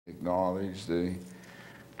Acknowledge the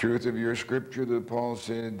truth of your scripture that Paul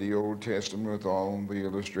said the Old Testament with all the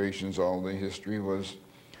illustrations, all the history was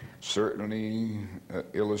certainly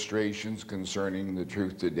illustrations concerning the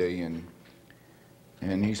truth today.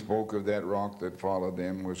 And he spoke of that rock that followed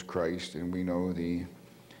them was Christ, and we know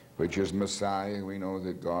which is Messiah. We know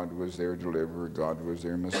that God was their deliverer, God was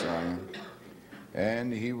their Messiah.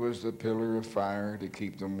 And he was the pillar of fire to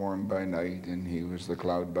keep them warm by night, and he was the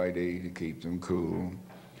cloud by day to keep them cool.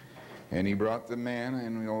 And he brought the manna,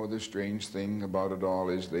 and we know the strange thing about it all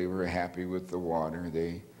is they were happy with the water.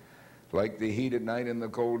 They liked the heat at night in the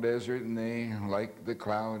cold desert, and they liked the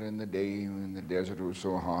cloud in the day when the desert was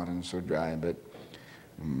so hot and so dry. But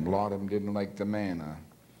a lot of them didn't like the manna,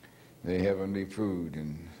 the heavenly food.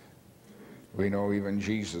 And we know even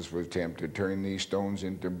Jesus was tempted to turn these stones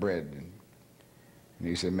into bread. And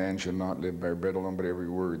he said, man shall not live by bread alone, but every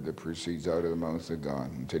word that proceeds out of the mouth of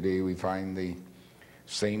God. And today we find the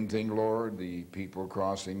same thing, Lord, the people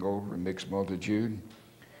crossing over, a mixed multitude.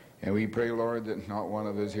 And we pray, Lord, that not one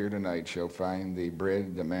of us here tonight shall find the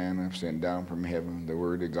bread, the manna sent down from heaven, the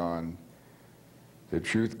word of God, the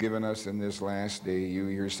truth given us in this last day, you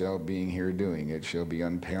yourself being here doing it, shall be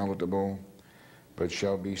unpalatable, but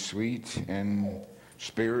shall be sweet and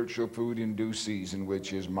spiritual food in due season,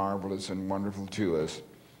 which is marvelous and wonderful to us.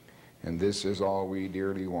 And this is all we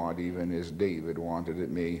dearly want, even as David wanted it.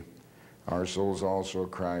 May our souls also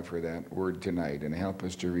cry for that word tonight, and help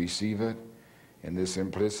us to receive it in the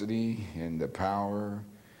simplicity and the power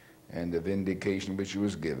and the vindication which it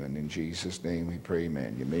was given. In Jesus' name we pray,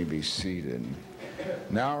 amen. You may be seated.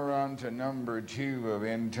 Now we're on to number 2 of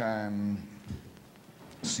End Time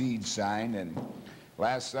Seed Sign. And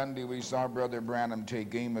last Sunday we saw Brother Branham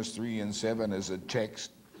take Amos 3:7 as a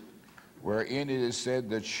text, wherein it is said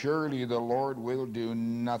that surely the Lord will do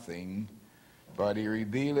nothing, but he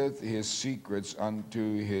revealeth his secrets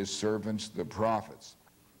unto his servants the prophets.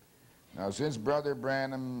 Now, since Brother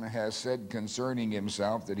Branham has said concerning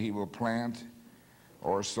himself that he will plant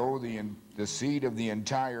or sow the seed of the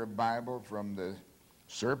entire Bible, from the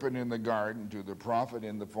serpent in the garden to the prophet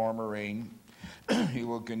in the former rain, he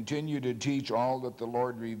will continue to teach all that the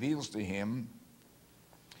Lord reveals to him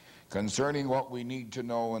concerning what we need to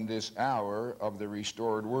know in this hour of the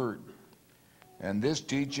restored word. And this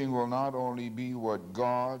teaching will not only be what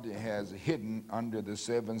God has hidden under the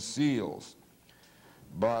 7 seals,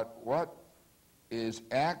 but what is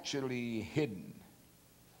actually hidden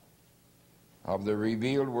of the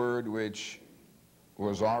revealed word, which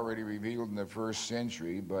was already revealed in the 1st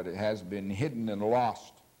century, but it has been hidden and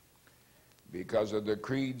lost because of the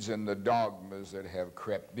creeds and the dogmas that have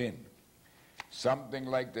crept in. Something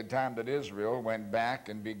like the time that Israel went back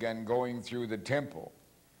and began going through the temple.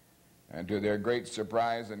 And to their great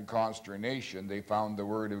surprise and consternation, they found the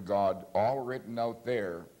Word of God all written out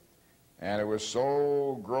there, and it was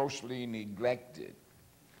so grossly neglected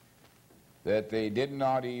that they did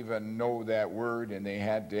not even know that Word, and they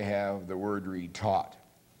had to have the Word retaught.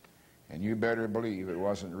 And you better believe it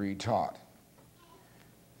wasn't retaught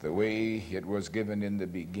the way it was given in the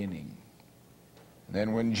beginning. And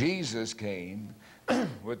then when Jesus came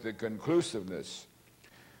with the conclusiveness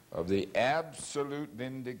of the absolute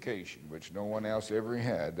vindication, which no one else ever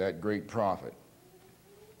had, that great prophet,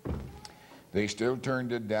 they still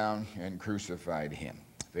turned it down and crucified him.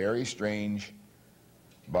 Very strange,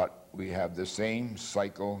 but we have the same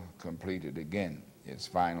cycle completed again, its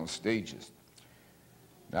final stages.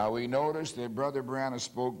 Now we notice that Brother Branham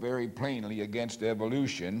spoke very plainly against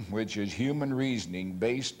evolution, which is human reasoning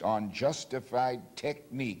based on justified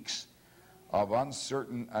techniques of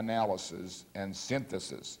uncertain analysis and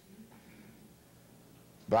synthesis.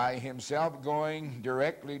 By himself going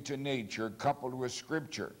directly to nature coupled with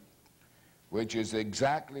Scripture, which is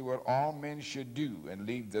exactly what all men should do, and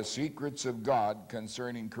leave the secrets of God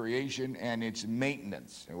concerning creation and its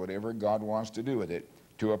maintenance, and whatever God wants to do with it,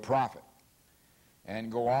 to a prophet,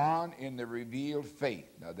 and go on in the revealed faith.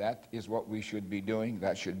 Now that is what we should be doing.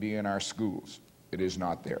 That should be in our schools. It is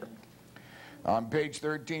not there. On page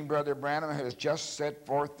 13, Brother Branham has just set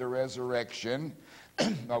forth the resurrection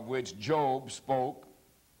of which Job spoke,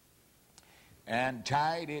 and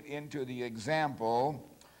tied it into the example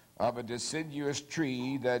of a deciduous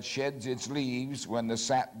tree that sheds its leaves when the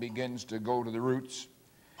sap begins to go to the roots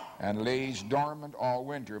and lays dormant all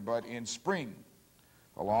winter, but in spring,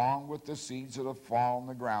 along with the seeds that have fallen on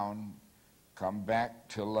the ground, come back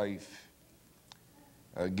to life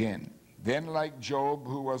again. Then, like Job,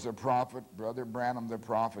 who was a prophet, Brother Branham the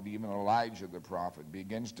prophet, even Elijah the prophet,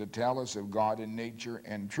 begins to tell us of God in nature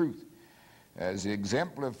and truth, as he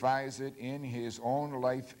exemplifies it in his own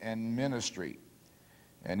life and ministry.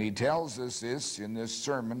 And he tells us this in this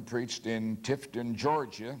sermon preached in Tifton,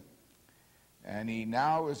 Georgia. And he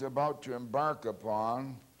now is about to embark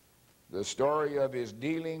upon the story of his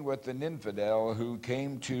dealing with an infidel who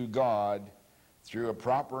came to God through a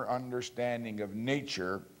proper understanding of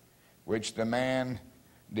nature, which the man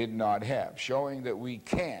did not have, showing that we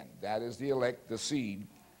can, that is the elect, the seed,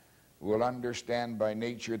 will understand by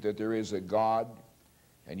nature that there is a God,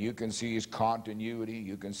 and you can see his continuity,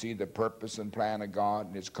 you can see the purpose and plan of God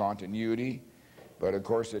and his continuity, but of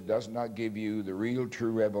course it does not give you the real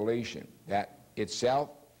true revelation. That itself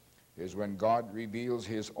is when God reveals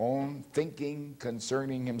his own thinking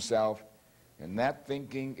concerning himself, and that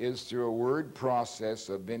thinking is through a word process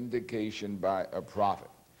of vindication by a prophet.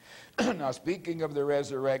 Now, speaking of the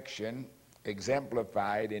resurrection,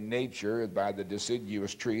 exemplified in nature by the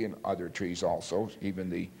deciduous tree and other trees also, even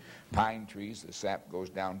the pine trees, the sap goes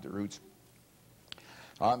down to the roots.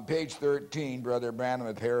 On page 13, Brother Branham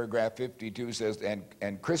at paragraph 52 says,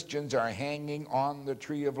 and Christians are hanging on the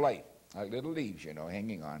tree of life, like little leaves, you know,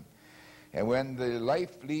 hanging on. And when the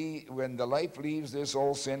life leaves this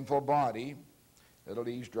old sinful body, little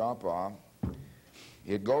leaves drop off,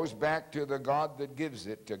 it goes back to the God that gives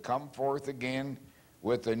it to come forth again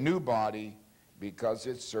with a new body because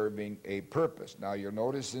it's serving a purpose. Now you'll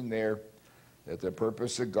notice in there that the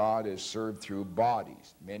purpose of God is served through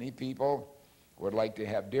bodies. Many people would like to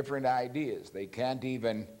have different ideas. They can't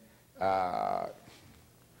even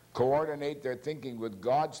coordinate their thinking with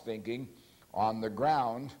God's thinking on the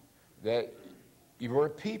ground that you're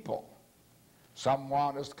people. Some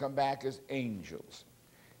want us to come back as angels.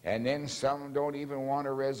 And then some don't even want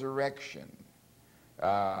a resurrection.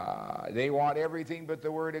 They want everything but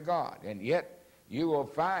the Word of God. And yet you will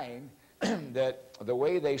find that the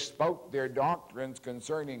way they spoke their doctrines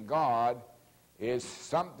concerning God is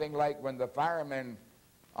something like when the firemen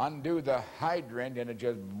undo the hydrant and it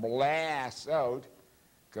just blasts out,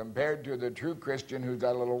 compared to the true Christian who's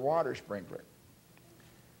got a little water sprinkler.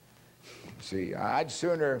 See, I'd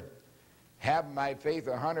sooner have my faith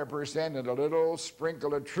 100% in a little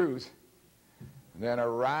sprinkle of truth than a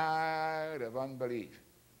ride of unbelief.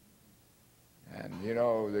 And you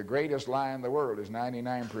know, the greatest lie in the world is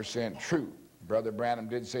 99% true. Brother Branham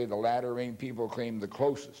did say the latter rain people claim the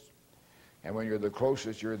closest. And when you're the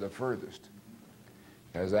closest, you're the furthest.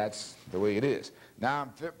 Because that's the way it is.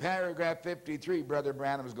 Now, in paragraph 53, Brother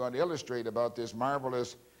Branham is going to illustrate about this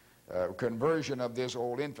marvelous conversion of this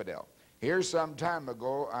old infidel. Here some time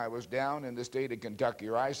ago, I was down in the state of Kentucky,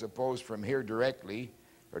 or I suppose from here directly,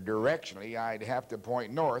 or directionally, I'd have to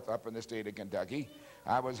point north up in the state of Kentucky.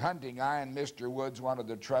 I was hunting, I and Mr. Woods, one of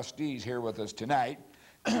the trustees here with us tonight.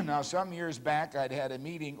 Now, some years back, I'd had a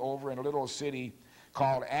meeting over in a little city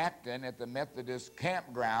called Acton at the Methodist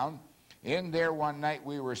campground. In there one night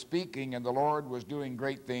we were speaking, and the Lord was doing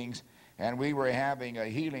great things, and we were having a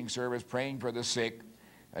healing service praying for the sick.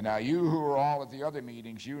 And now you who are all at the other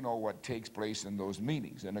meetings, you know what takes place in those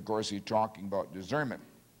meetings. And of course he's talking about discernment.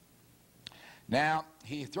 Now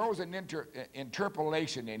he throws an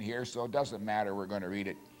interpolation in here, so it doesn't matter, we're going to read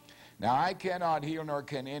it. Now I cannot heal, nor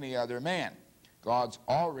can any other man. God's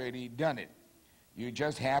already done it. You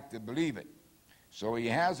just have to believe it. So he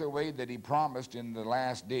has a way that he promised in the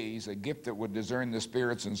last days, a gift that would discern the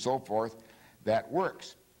spirits and so forth, that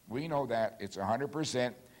works. We know that it's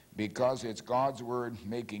 100%. Because it's God's word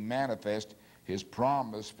making manifest his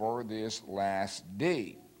promise for this last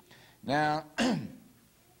day. Now,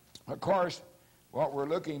 of course, what we're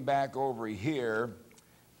looking back over here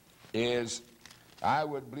is, I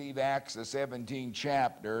would believe, Acts the 17th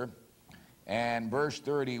chapter and verse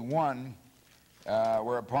 31,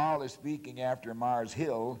 where Paul is speaking after Mars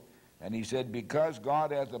Hill, and he said, because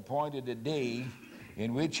God hath appointed a day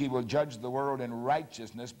in which he will judge the world in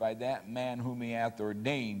righteousness by that man whom he hath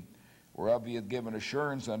ordained, whereof he hath given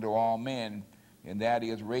assurance unto all men, in that he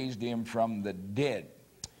hath raised him from the dead.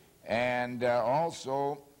 And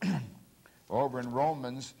also, over in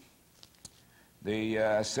Romans,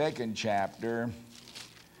 the second chapter,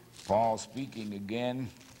 Paul speaking again,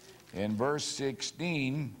 in verse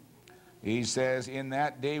 16, he says, in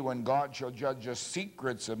that day when God shall judge the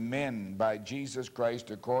secrets of men by Jesus Christ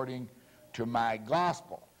according to my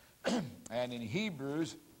gospel. And in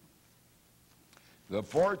Hebrews, the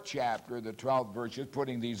 4th chapter, the 12th verse, is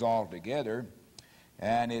putting these all together.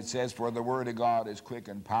 And it says, for the word of God is quick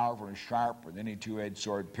and powerful and sharp with any two-edged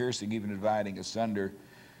sword, piercing, even dividing asunder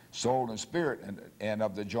soul and spirit, and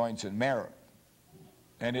of the joints and marrow,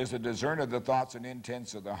 and is a discerner of the thoughts and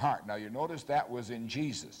intents of the heart. Now you notice that was in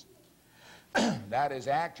Jesus. That is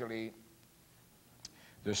actually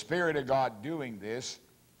the Spirit of God doing this.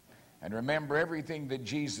 And remember, everything that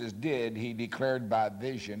Jesus did, he declared by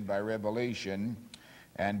vision, by revelation,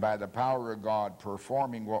 and by the power of God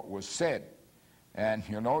performing what was said. And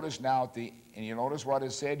you'll notice now, and you'll notice what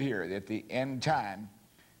is said here, that at the end time,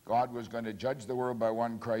 God was going to judge the world by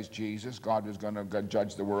one Christ Jesus. God was going to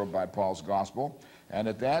judge the world by Paul's gospel. And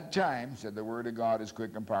at that time, said the word of God is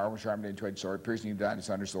quick and powerful, sharper than a two-edged sword, piercing down to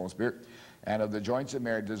asunder soul and spirit, and of the joints of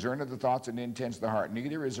marriage, discerning the thoughts and intents of the heart.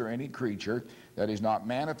 Neither is there any creature that is not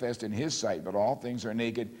manifest in his sight, but all things are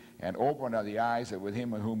naked and open are the eyes that with him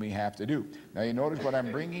with whom we have to do. Now you notice what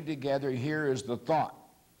I'm bringing together here is the thought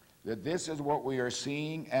that this is what we are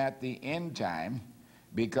seeing at the end time,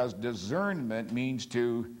 because discernment means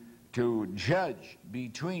to judge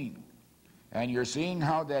between. And you're seeing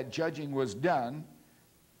how that judging was done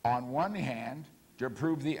on one hand to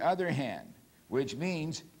prove the other hand, which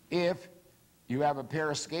means if you have a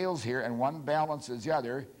pair of scales here and one balances the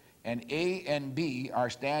other, and A and B are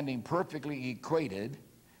standing perfectly equated,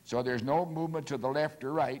 so there's no movement to the left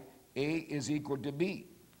or right, A is equal to B.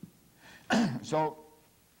 So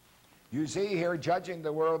you see here, judging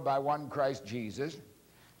the world by one Christ Jesus,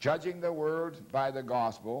 judging the world by the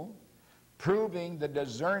gospel, proving the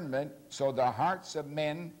discernment so the hearts of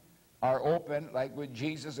men are open, like with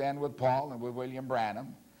Jesus and with Paul and with William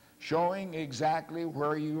Branham, showing exactly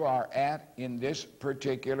where you are at in this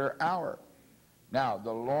particular hour. Now,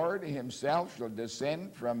 the Lord himself shall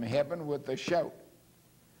descend from heaven with a shout.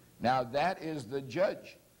 Now, that is the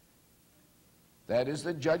judge. That is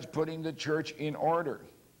the judge putting the church in order.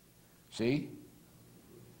 See?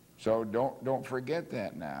 So don't forget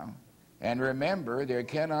that now. And remember, there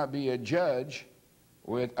cannot be a judge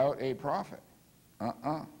without a prophet.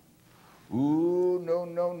 Ooh, no,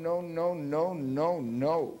 no, no, no, no, no,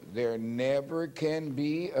 no. There never can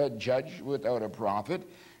be a judge without a prophet,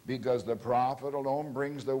 because the prophet alone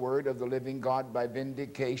brings the word of the living God by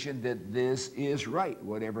vindication that this is right,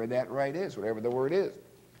 whatever that right is, whatever the word is.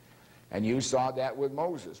 And you saw that with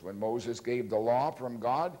Moses. When Moses gave the law from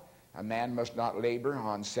God, a man must not labor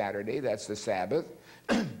on Saturday, that's the Sabbath.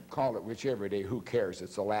 Call it whichever day, who cares?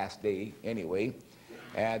 It's the last day anyway.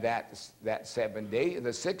 And that 7th day, the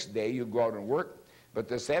 6th day, you go out and work. But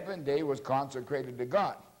the 7th day was consecrated to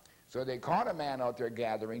God. So they caught a man out there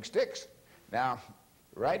gathering sticks. Now,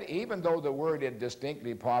 right, even though the word had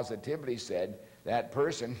distinctly, positively said that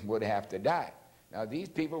person would have to die. Now, these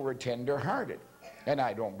people were tender-hearted. And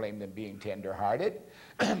I don't blame them being tender-hearted.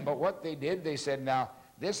 But what they did, they said, now,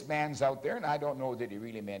 this man's out there, and I don't know that he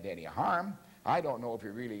really meant any harm. I don't know if he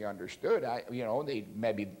really understood. They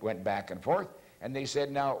maybe went back and forth. And they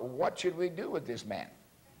said, now, what should we do with this man?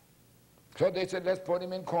 So they said, let's put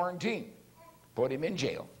him in quarantine. Put him in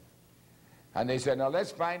jail. And they said, now,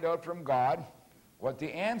 let's find out from God what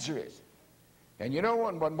the answer is. And you know,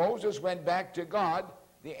 when Moses went back to God,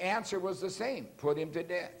 the answer was the same. Put him to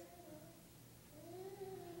death.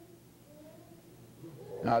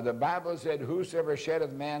 Now, the Bible said, whosoever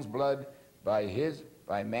sheddeth man's blood,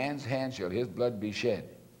 by man's hand shall his blood be shed.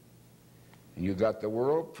 And you got the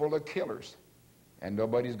world full of killers. And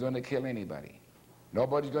nobody's going to kill anybody.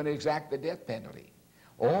 Nobody's going to exact the death penalty.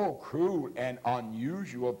 Oh, cruel and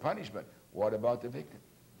unusual punishment. What about the victim?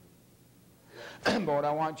 But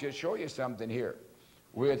I want you to show you something here.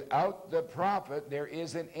 Without the prophet, there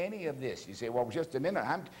isn't any of this. You say, well, just a minute.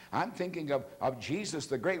 I'm thinking of Jesus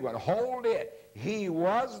the Great One. Hold it. He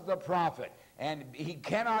was the prophet, and he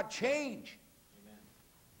cannot change.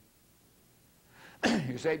 Amen.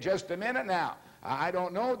 You say, just a minute now. I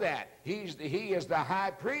don't know that. He is the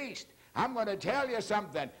high priest. I'm going to tell you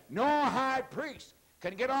something. No high priest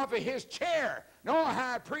can get off of his chair. No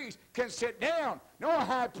high priest can sit down. No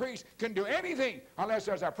high priest can do anything unless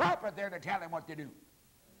there's a prophet there to tell him what to do.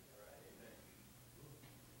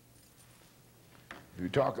 You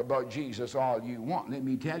talk about Jesus all you want. Let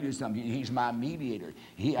me tell you something. He's my mediator.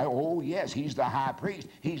 Oh, yes, he's the high priest.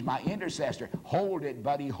 He's my intercessor. Hold it,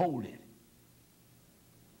 buddy, hold it.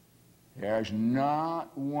 There's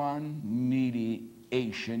not one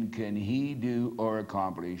mediation can he do or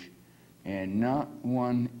accomplish, and not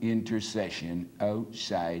one intercession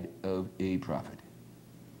outside of a prophet.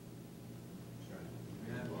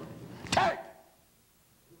 Hey!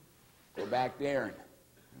 Go back there,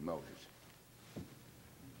 Moses.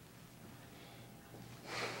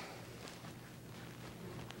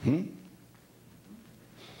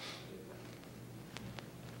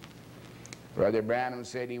 Brother Branham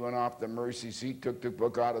said he went off the mercy seat, took the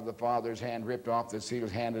book out of the Father's hand, ripped off the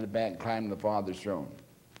seals, handed it back, and climbed the Father's throne.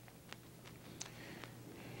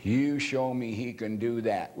 You show me he can do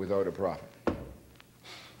that without a prophet.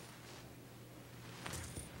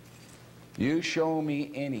 You show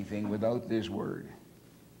me anything without this word.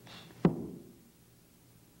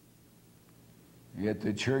 Yet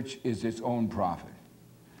the church is its own prophet.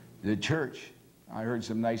 The church, I heard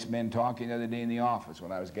some nice men talking the other day in the office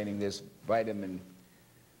when I was getting this vitamin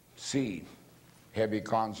C, heavy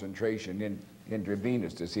concentration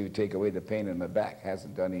intravenous to see if it take away the pain in my back.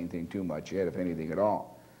 Hasn't done anything too much yet, if anything at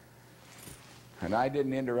all. And I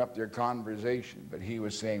didn't interrupt their conversation, but he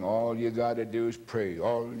was saying, all you got to do is pray.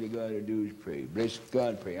 All you got to do is pray. Bless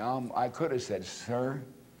God, pray. I could have said, sir,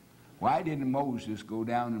 why didn't Moses go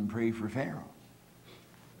down and pray for Pharaoh?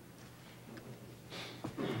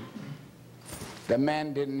 The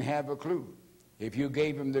man didn't have a clue. If you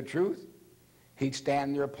gave him the truth, he'd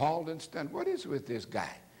stand there appalled and stunned. What is with this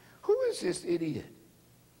guy? Who is this idiot?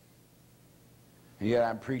 And yet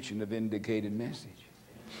I'm preaching a vindicated message.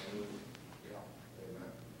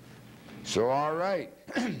 So, all right.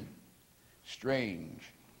 Strange.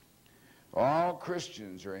 All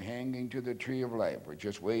Christians are hanging to the tree of life. We're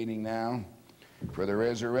just waiting now for the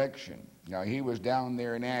resurrection. Now, he was down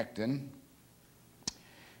there in Acton,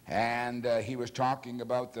 and he was talking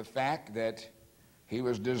about the fact that he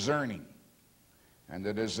was discerning, and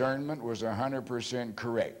the discernment was 100%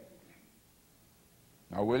 correct.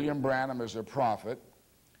 Now, William Branham, as a prophet,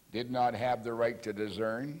 did not have the right to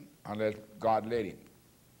discern unless God led him.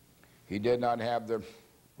 He did not have the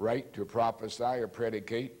right to prophesy or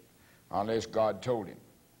predicate unless God told him.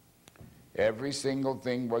 Every single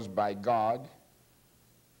thing was by God,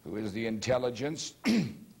 who is the intelligence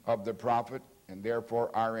of the prophet, and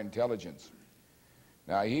therefore our intelligence.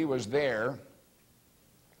 Now, he was there,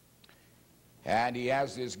 and he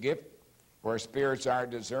has this gift where spirits are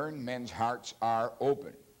discerned, men's hearts are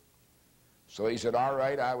open. So he said, all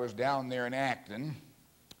right, I was down there in Acton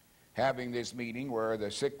having this meeting where the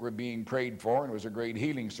sick were being prayed for, and it was a great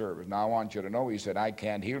healing service. Now, I want you to know, he said, I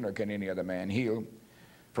can't heal, nor can any other man heal.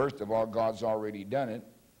 First of all, God's already done it.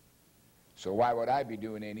 So why would I be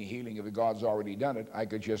doing any healing if God's already done it? I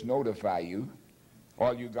could just notify you.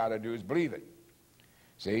 All you got to do is believe it.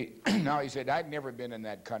 See, now he said, I'd never been in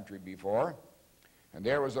that country before. And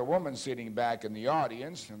there was a woman sitting back in the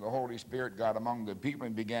audience, and the Holy Spirit got among the people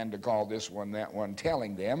and began to call this one, that one,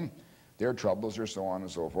 telling them their troubles or so on and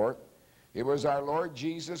so forth. It was our Lord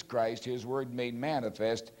Jesus Christ, his word made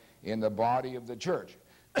manifest in the body of the church.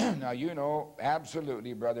 Now, you know,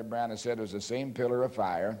 absolutely, Brother Branham said it was the same pillar of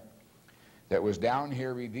fire that was down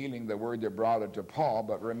here revealing the word that brought it to Paul.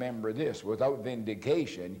 But remember this, without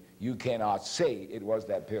vindication, you cannot say it was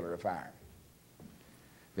that pillar of fire.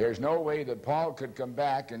 There's no way that Paul could come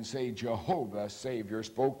back and say, Jehovah, Savior,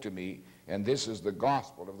 spoke to me, and this is the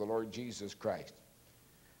gospel of the Lord Jesus Christ.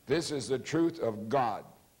 This is the truth of God,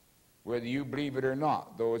 whether you believe it or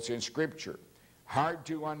not, though it's in Scripture. Hard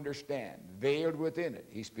to understand, veiled within it.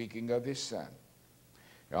 He's speaking of his Son.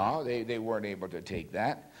 No, they weren't able to take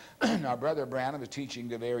that. Now, Brother Branham is teaching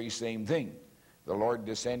the very same thing. The Lord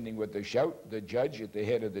descending with a shout, the judge at the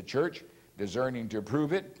head of the church, discerning to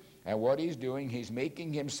prove it. And what he's doing, he's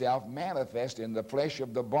making himself manifest in the flesh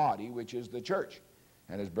of the body, which is the church.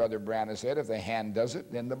 And as Brother Branham said, if the hand does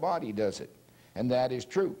it, then the body does it. And that is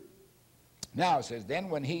true. Now it says, then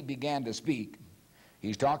when he began to speak,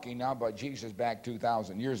 he's talking now about Jesus back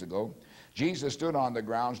 2,000 years ago. Jesus stood on the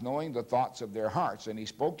grounds knowing the thoughts of their hearts, and he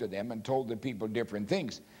spoke to them and told the people different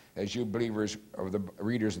things, as you believers or the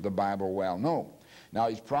readers of the Bible well know. Now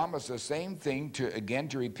he's promised the same thing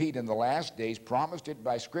to repeat in the last days, promised it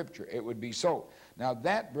by Scripture. It would be so. Now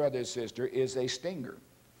that, brother, sister, is a stinger.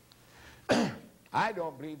 I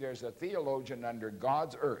don't believe there's a theologian under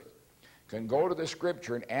God's earth can go to the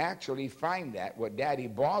Scripture and actually find that, what Daddy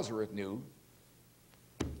Bosworth knew,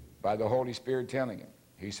 by the Holy Spirit telling him.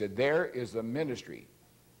 He said, there is the ministry.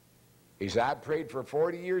 He said, I prayed for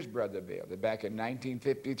 40 years, Brother Vail, back in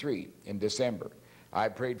 1953, in December. I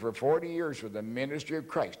prayed for 40 years for the ministry of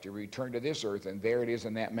Christ to return to this earth, and there it is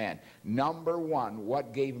in that man. Number one,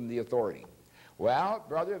 what gave him the authority? Well,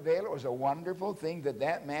 Brother Vail, it was a wonderful thing that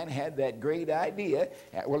that man had that great idea.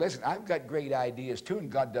 Well, listen, I've got great ideas too, and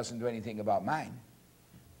God doesn't do anything about mine.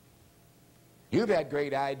 You've had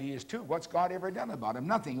great ideas too. What's God ever done about them?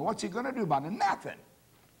 Nothing. What's he going to do about them? Nothing.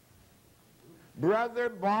 Brother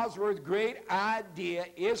Bosworth's great idea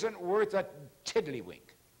isn't worth a tiddlywink.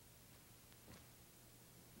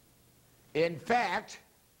 In fact,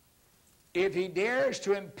 if he dares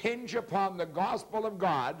to impinge upon the gospel of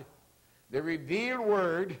God, the revealed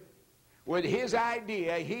word, with his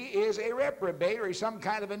idea, he is a reprobate or he's some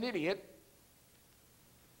kind of an idiot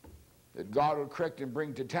that God will correct and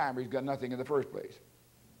bring to time, or he's got nothing in the first place.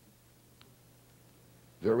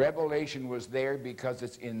 The revelation was there because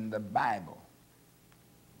it's in the Bible.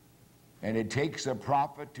 And it takes a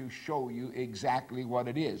prophet to show you exactly what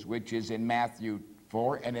it is, which is in Matthew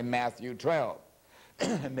 4 and in Matthew 12.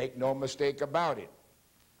 And make no mistake about it.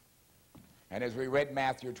 And as we read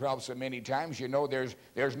Matthew 12 so many times, you know there's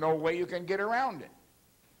no way you can get around it.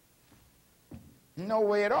 No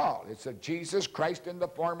way at all. It's a Jesus Christ in the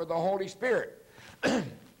form of the Holy Spirit.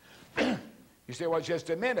 You say, well, just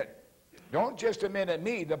a minute. Don't just a minute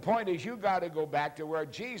me. The point is you got to go back to where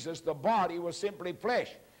Jesus, the body, was simply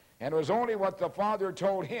flesh. And it was only what the Father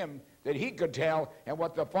told him that he could tell, and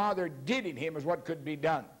what the Father did in him is what could be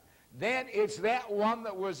done. Then it's that one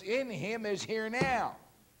that was in him is here now.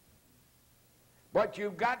 But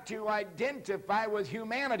you've got to identify with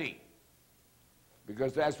humanity,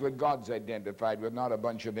 because that's what God's identified with, not a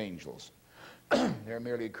bunch of angels. They're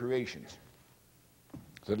merely creations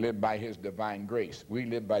that live by his divine grace. We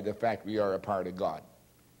live by the fact we are a part of God.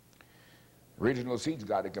 Original seed's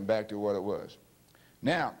got to come back to what it was.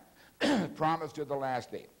 Now, promise to the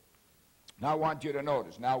last day. Now I want you to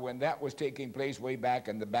notice, now when that was taking place way back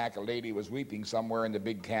in the back, a lady was weeping somewhere in the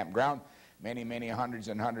big campground. Many, many hundreds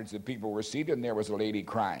and hundreds of people were seated, and there was a lady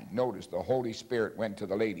crying. Notice, the Holy Spirit went to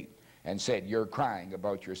the lady and said, you're crying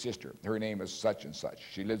about your sister. Her name is such and such.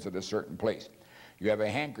 She lives at a certain place. You have a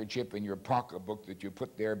handkerchief in your pocketbook that you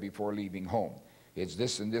put there before leaving home. It's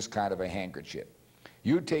this and this kind of a handkerchief.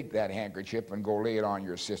 You take that handkerchief and go lay it on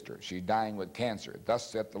your sister. She's dying with cancer. Thus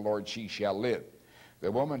saith the Lord, she shall live.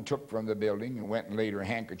 The woman took from the building and went and laid her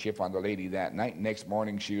handkerchief on the lady that night. Next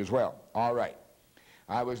morning she was well. All right.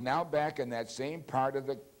 I was now back in that same part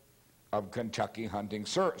of Kentucky hunting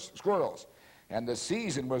squirrels. And the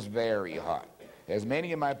season was very hot. As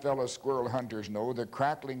many of my fellow squirrel hunters know, the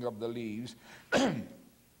crackling of the leaves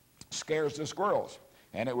scares the squirrels.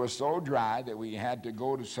 And it was so dry that we had to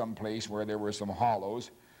go to some place where there were some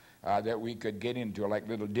hollows that we could get into, like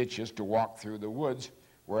little ditches, to walk through the woods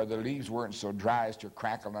where the leaves weren't so dry as to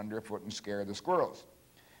crackle underfoot and scare the squirrels.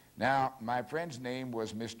 Now, my friend's name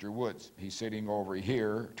was Mr. Woods. He's sitting over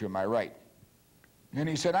here to my right. And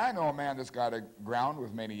he said, I know a man that's got a ground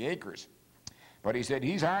with many acres. But he said,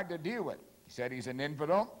 he's hard to deal with. He said he's an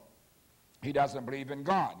infidel. He doesn't believe in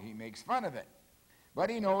God. He makes fun of it. But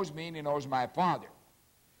he knows me and he knows my father.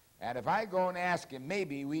 And if I go and ask him,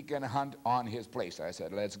 maybe we can hunt on his place. I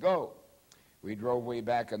said, let's go. We drove way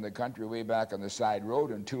back in the country, way back on the side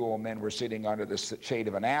road, and two old men were sitting under the shade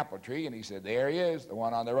of an apple tree, and he said, there he is, the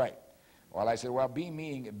one on the right. Well, I said, well,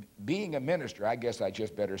 being a minister, I guess I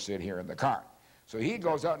just better sit here in the car. So he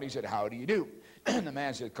goes out and he said, how do you do? And the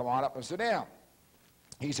man said, come on up and sit down.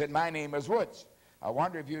 He said, my name is Woods. I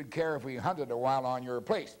wonder if you'd care if we hunted a while on your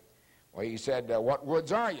place. Well, he said, what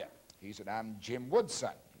Woods are you? He said, I'm Jim Woods'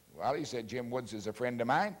 son. Well, he said, Jim Woods is a friend of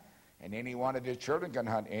mine, and any one of his children can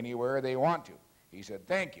hunt anywhere they want to. He said,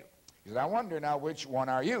 thank you. He said, I wonder now, which one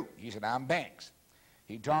are you? He said, I'm Banks.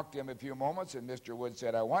 He talked to him a few moments, and Mr. Woods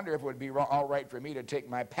said, I wonder if it would be all right for me to take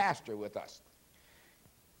my pastor with us.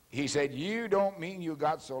 He said, you don't mean you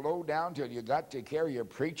got so low down till you got to carry a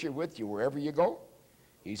preacher with you wherever you go?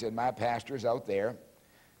 He said, my pastor's out there.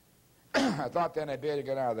 I thought then I'd better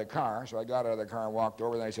get out of the car, so I got out of the car and walked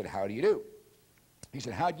over, and I said, how do you do? He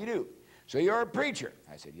said, how'd you do? So you're a preacher?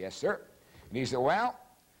 I said, yes, sir. And he said, well,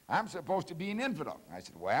 I'm supposed to be an infidel. I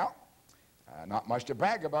said, well, not much to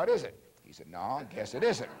brag about, is it? He said, no, I guess it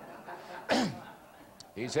isn't.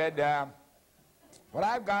 He said, what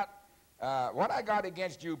I got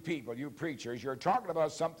against you people, you preachers, you're talking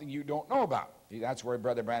about something you don't know about. That's where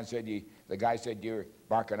Brother Brand said, the guy said you're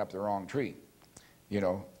barking up the wrong tree. You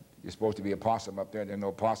know, you're supposed to be a possum up there, and there's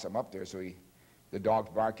no possum up there, so the dog's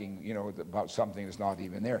barking, you know, about something that's not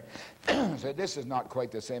even there. So this is not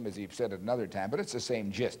quite the same as he said at another time, but it's the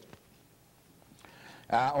same gist.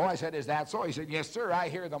 I said, is that so? He said, yes, sir, I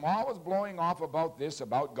hear them always blowing off about this,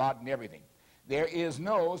 about God and everything. There is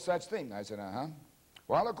no such thing. I said, uh-huh.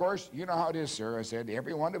 Well, of course, you know how it is, sir. I said,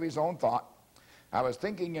 every one of his own thought. I was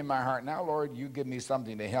thinking in my heart, now, Lord, you give me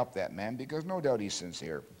something to help that man, because no doubt he's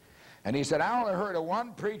sincere. And he said, I only heard of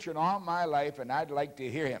one preacher in all my life, and I'd like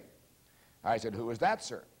to hear him. I said, who is that,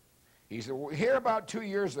 sir? He said, well, here about 2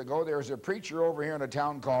 years ago, there was a preacher over here in a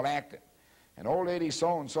town called Acton. An old lady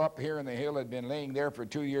so-and-so up here in the hill had been laying there for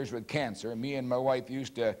 2 years with cancer. Me and my wife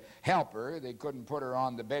used to help her. They couldn't put her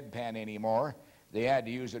on the bedpan anymore. They had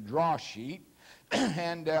to use a draw sheet.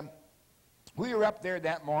 And we were up there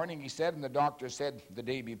that morning, he said, and the doctor said the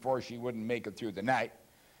day before she wouldn't make it through the night.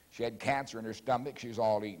 She had cancer in her stomach. She was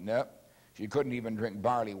all eaten up. She couldn't even drink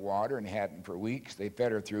barley water and hadn't for weeks. They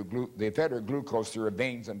fed her glucose through her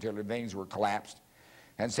veins until her veins were collapsed,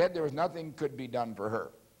 and said there was nothing could be done for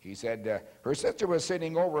her. He said her sister was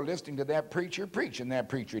sitting over listening to that preacher preach, and that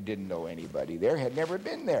preacher didn't know anybody there, had never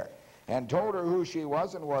been there, and told her who she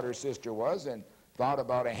was and what her sister was, and thought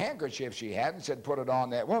about a handkerchief she had and said, put it on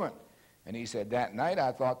that woman. And he said, that night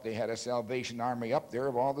I thought they had a Salvation Army up there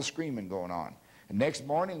of all the screaming going on. And next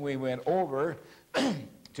morning we went over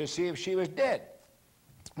to see if she was dead.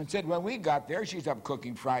 And said, when we got there, she's up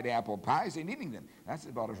cooking fried apple pies and eating them. That's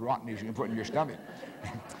about as rotten as you can put in your stomach.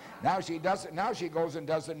 Now she goes and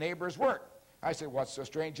does the neighbor's work. I said, what's so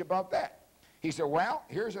strange about that? He said, well,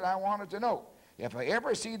 here's what I wanted to know. If I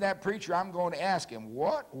ever see that preacher, I'm going to ask him,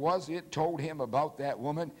 what was it told him about that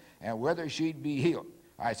woman and whether she'd be healed?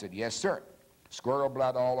 I said, yes, sir. Squirrel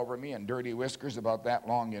blood all over me and dirty whiskers about that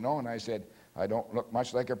long, you know. And I said, I don't look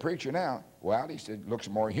much like a preacher now. Well, he said, looks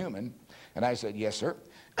more human. And I said, yes, sir.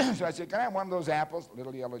 So I said, can I have one of those apples?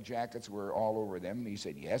 Little yellow jackets were all over them. And he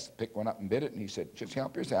said, yes. Picked one up and bit it. And he said, just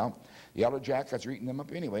help yourself. The yellow jackets are eating them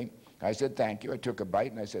up anyway. I said, thank you. I took a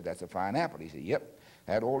bite and I said, that's a fine apple. He said, yep.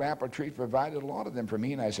 That old apple tree provided a lot of them for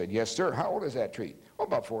me. And I said, yes, sir. How old is that tree? Oh,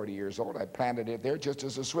 about 40 years old. I planted it there just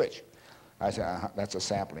as a switch. I said, that's a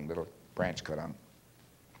sapling, little branch cut on.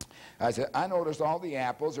 I said, I noticed all the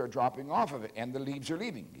apples are dropping off of it and the leaves are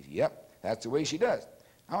leaving. He said, yep, that's the way she does.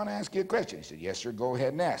 I want to ask you a question. He said, yes, sir, go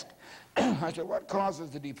ahead and ask. I said, what causes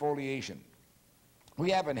the defoliation? We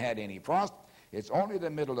haven't had any frost. It's only the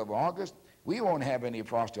middle of August. We won't have any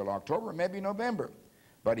frost till October, maybe November.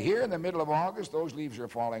 But here in the middle of August, those leaves are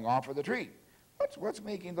falling off of the tree. What's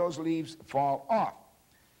making those leaves fall off?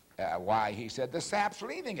 Why, he said, the sap's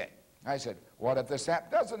leaving it. I said, what if the sap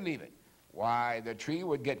doesn't leave it? Why, the tree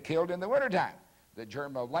would get killed in the wintertime. The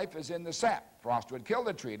germ of life is in the sap. Frost would kill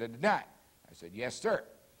the tree, it'd die. I said, yes, sir.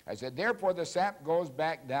 I said, therefore the sap goes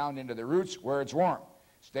back down into the roots where it's warm,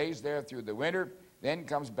 stays there through the winter, then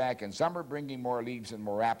comes back in summer bringing more leaves and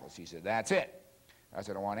more apples. He said, that's it. I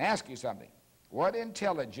said, I want to ask you something. What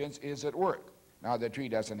intelligence is at work? Now the tree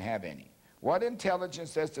doesn't have any. What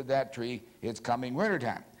intelligence says to that tree, it's coming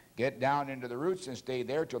wintertime? Get down into the roots and stay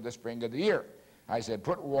there till the spring of the year. I said,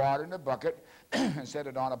 put water in a bucket and set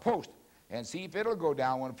it on a post and see if it'll go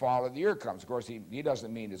down when fall of the year comes. Of course, he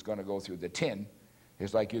doesn't mean it's going to go through the tin.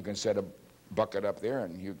 It's like you can set a bucket up there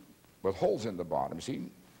and with holes in the bottom,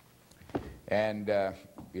 see? And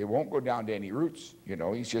it won't go down to any roots, you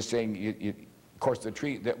know. He's just saying, of course, the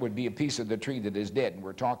tree, that would be a piece of the tree that is dead, and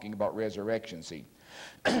we're talking about resurrection, see?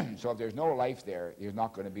 So if there's no life there, there's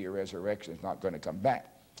not going to be a resurrection. It's not going to come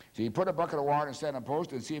back. So you put a bucket of water and set on a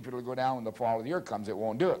post and see if it'll go down when the fall of the year comes. It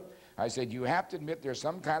won't do it. I said, you have to admit there's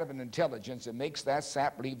some kind of an intelligence that makes that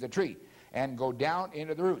sap leave the tree and go down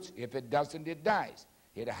into the roots. If it doesn't, it dies.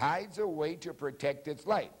 It hides away to protect its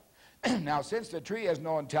life. Now, since the tree has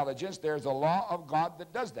no intelligence, there's a law of God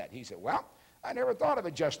that does that. He said, well, I never thought of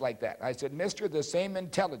it just like that. I said, mister, the same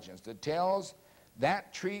intelligence that tells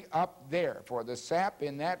that tree up there for the sap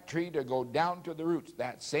in that tree to go down to the roots,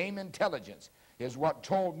 that same intelligence is what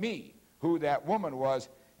told me who that woman was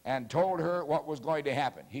and told her what was going to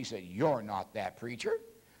happen. He said, you're not that preacher.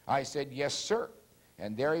 I said, yes, sir.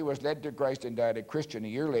 And there he was led to Christ and died a Christian a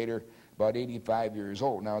year later, about 85 years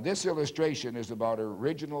old. Now, this illustration is about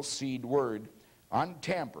original seed word,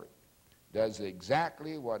 untampered. Does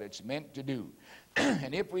exactly what it's meant to do.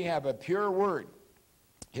 And if we have a pure word,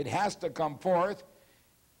 it has to come forth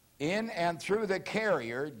in and through the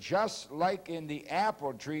carrier, just like in the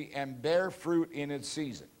apple tree, and bear fruit in its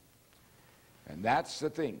season. And that's the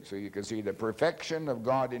thing. So you can see the perfection of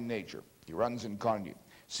God in nature. He runs in conduit.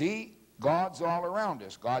 See, God's all around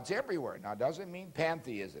us. God's everywhere. Now, it doesn't mean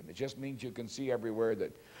pantheism. It just means you can see everywhere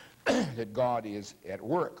that, that God is at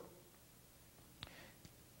work.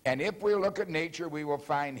 And if we look at nature, we will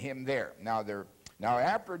find him there. Now,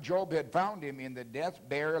 after Job had found him in the death,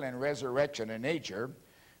 burial, and resurrection of nature,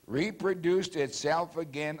 reproduced itself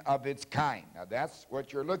again of its kind. Now, that's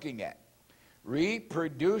what you're looking at.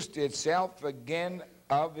 Reproduced itself again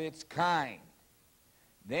of its kind.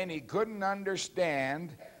 Then he couldn't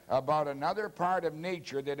understand about another part of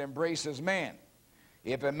nature that embraces man.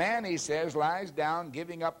 If a man, he says, lies down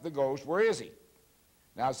giving up the ghost, where is he?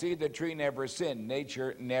 Now see, the tree never sinned.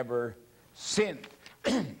 Nature never sinned.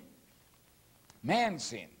 Man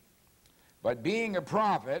sinned. But being a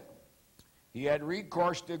prophet, he had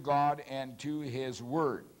recourse to God and to his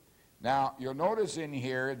word. Now, you'll notice in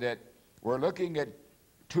here that we're looking at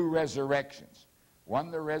two resurrections.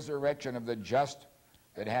 One, the resurrection of the just,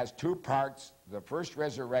 that has two parts. The first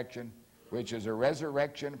resurrection, which is a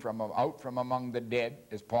resurrection from out from among the dead,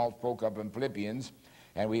 as Paul spoke of in Philippians,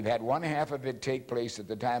 and we've had one half of it take place at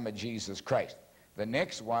the time of Jesus Christ. The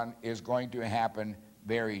next one is going to happen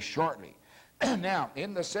very shortly. Now,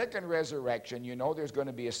 in the second resurrection, you know there's going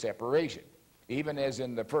to be a separation, even as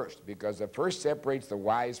in the first, because the first separates the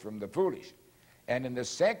wise from the foolish. And in the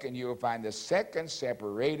second, you'll find the second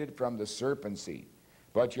separated from the serpent seed.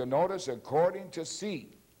 But you'll notice, according to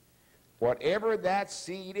seed, whatever that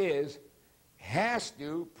seed is, has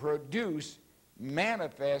to produce,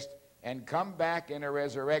 manifest, and come back in a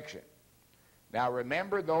resurrection. Now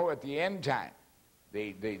remember, though, at the end time,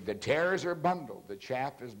 the tares are bundled, the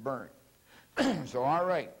chaff is burned. So, all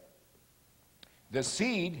right, the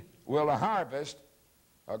seed will harvest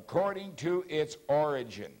according to its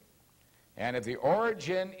origin. And if the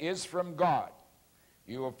origin is from God,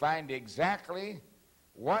 you will find exactly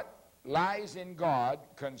what lies in God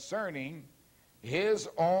concerning his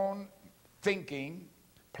own thinking,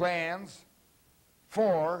 plans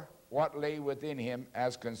for what lay within him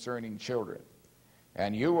as concerning children.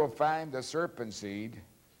 And you will find the serpent seed,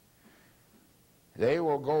 they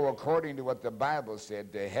will go according to what the Bible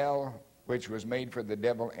said, to hell, which was made for the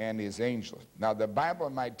devil and his angels. Now the Bible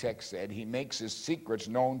in my text said he makes his secrets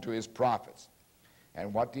known to his prophets.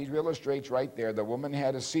 And what he illustrates right there, the woman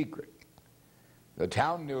had a secret. The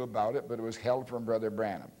town knew about it, but it was held from Brother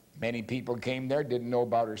Branham. Many people came there, didn't know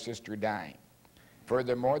about her sister dying.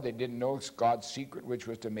 Furthermore, they didn't know God's secret, which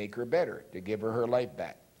was to make her better, to give her life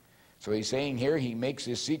back. So he's saying here, he makes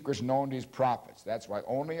his secrets known to his prophets. That's why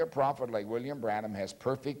only a prophet like William Branham has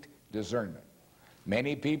perfect discernment.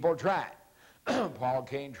 Many people try. Paul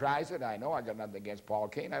Cain tries it. I know I got nothing against Paul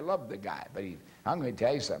Cain. I love the guy. But I'm going to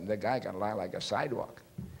tell you something. The guy can lie like a sidewalk.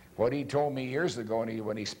 What he told me years ago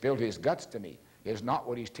when he spilled his guts to me is not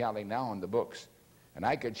what he's telling now in the books. And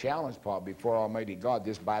I could challenge Paul before Almighty God,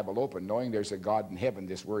 this Bible open, knowing there's a God in heaven,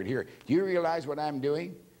 this word here. Do you realize what I'm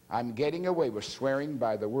doing? I'm getting away with swearing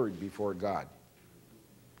by the word before God.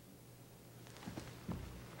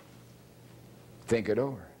 Think it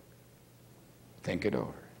over. Think it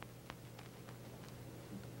over.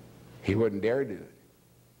 He wouldn't dare do it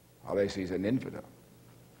unless he's an infidel.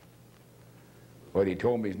 What he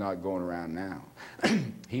told me is not going around now.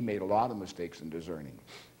 He made a lot of mistakes in discerning.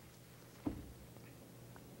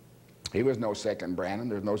 He was no second Branham.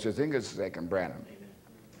 There's no such thing as a second Branham.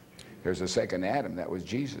 There's a second Adam. That was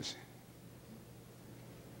Jesus.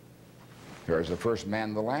 There's the first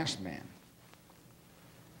man, the last man.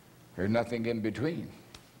 There's nothing in between.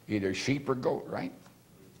 Either sheep or goat, right?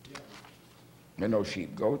 There are no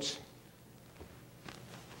sheep, goats.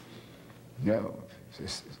 No.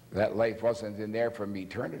 That life wasn't in there from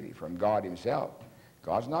eternity, from God himself.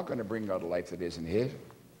 God's not going to bring out a life that isn't his.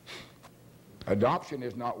 Adoption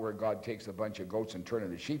is not where God takes a bunch of goats and turn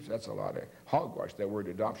them into sheep. That's a lot of hogwash. That word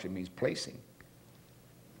adoption means placing.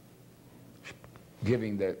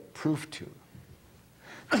 Giving the proof to.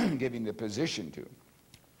 Giving the position to.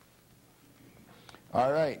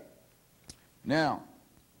 All right. Now,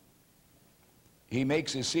 he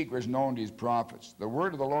makes his secrets known to his prophets. The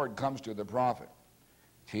word of the Lord comes to the prophet.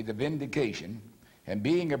 See, the vindication. And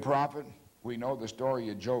being a prophet, we know the story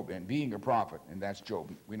of Job. And being a prophet, and that's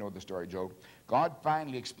Job, we know the story of Job. God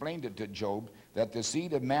finally explained it to Job that the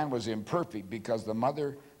seed of man was imperfect because the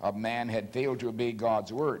mother of man had failed to obey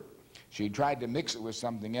God's word. She tried to mix it with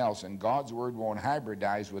something else, and God's word won't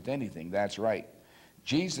hybridize with anything. That's right.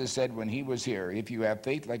 Jesus said when he was here, if you have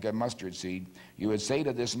faith like a mustard seed, you would say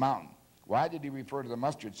to this mountain. Why did he refer to the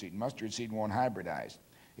mustard seed? Mustard seed won't hybridize.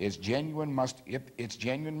 It's genuine it's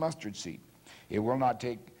genuine mustard seed. It will not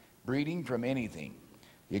take breeding from anything.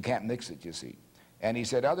 You can't mix it, you see. And he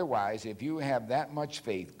said, otherwise, if you have that much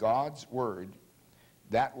faith, God's word,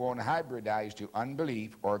 that won't hybridize to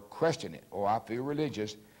unbelief or question it. Oh, I feel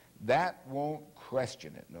religious. That won't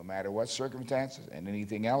question it, no matter what circumstances and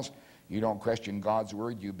anything else. You don't question God's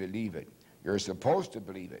word, you believe it. You're supposed to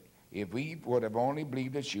believe it. If we would have only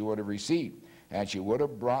believed it, she would have received, and she would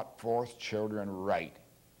have brought forth children right.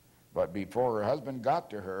 But before her husband got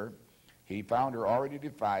to her, he found her already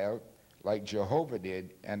defiled, like Jehovah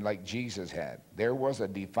did and like Jesus had. There was a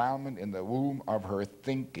defilement in the womb of her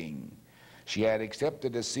thinking. She had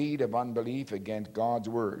accepted a seed of unbelief against God's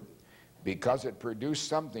word because it produced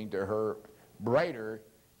something to her brighter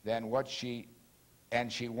than what she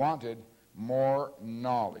wanted more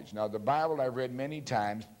knowledge. Now, the Bible I've read many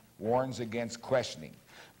times warns against questioning.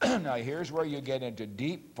 Now, here's where you get into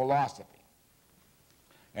deep philosophy.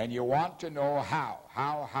 And you want to know how.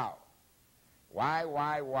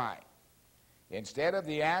 Why? Instead of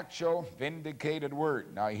the actual vindicated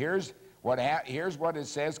word. Now, here's what it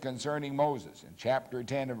says concerning Moses in chapter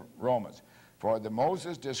 10 of Romans. For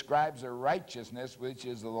Moses describes the righteousness which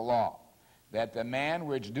is of the law, that the man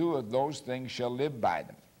which doeth those things shall live by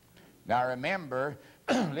them. Now remember,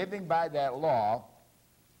 living by that law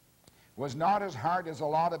was not as hard as a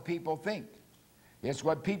lot of people think. It's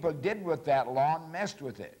what people did with that law and messed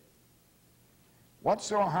with it. What's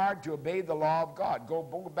so hard to obey the law of God? Go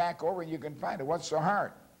back over and you can find it. What's so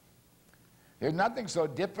hard? There's nothing so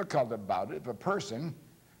difficult about it. If a person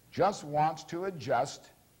just wants to adjust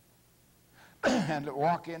and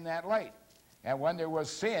walk in that light. And when there was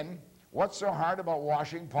sin, what's so hard about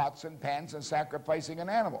washing pots and pans and sacrificing an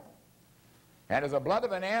animal? And if the blood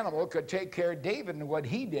of an animal could take care of David and what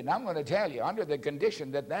he did, and I'm going to tell you, under the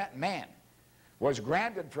condition that that man was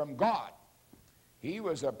granted from God, he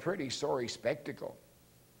was a pretty sorry spectacle.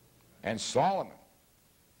 And Solomon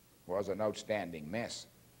was an outstanding mess.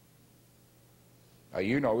 Now,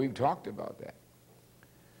 you know, we've talked about that.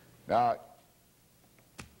 Now,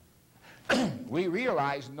 we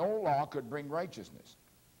realize no law could bring righteousness.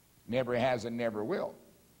 Never has and never will.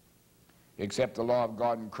 Except the law of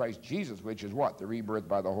God in Christ Jesus, which is what? The rebirth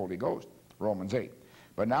by the Holy Ghost. Romans 8.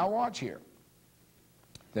 But now watch here.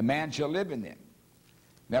 The man shall live in them.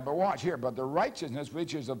 Now, but watch here. But the righteousness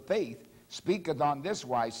which is of faith speaketh on this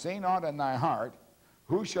wise, say not in thy heart,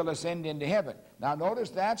 who shall ascend into heaven? Now notice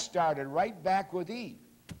that started right back with Eve.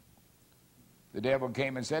 The devil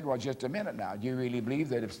came and said, well, just a minute now. Do you really believe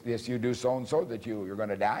that if you do so and so that you're going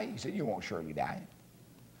to die? He said, you won't surely die.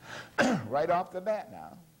 Right off the bat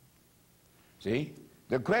now. See?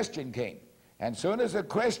 The question came. And soon as the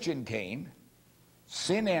question came,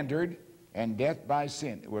 sin entered and death by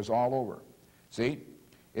sin. It was all over. See?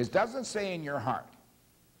 It doesn't say in your heart.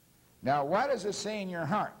 Now, why does it say in your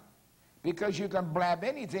heart? Because you can blab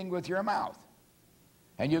anything with your mouth.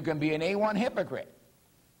 And you can be an A1 hypocrite.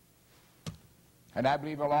 And I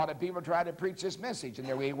believe a lot of people try to preach this message and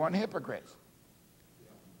they're A1 hypocrites.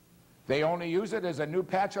 They only use it as a new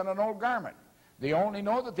patch on an old garment. They only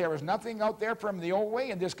know that there is nothing out there from the old way,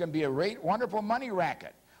 and this can be a wonderful money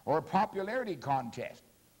racket or a popularity contest.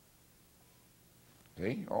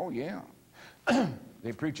 See? Oh, yeah.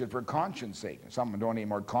 They preach it for conscience sake. Some don't need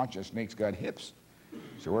more conscience, makes God hips.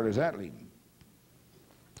 So where does that lead them?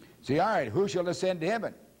 See, all right, who shall ascend to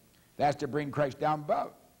heaven? That's to bring Christ down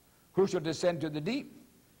above. Who shall descend to the deep?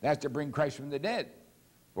 That's to bring Christ from the dead.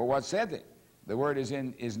 Well, what saith it? The word is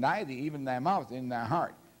nigh thee, even thy mouth, in thy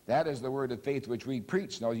heart. That is the word of faith which we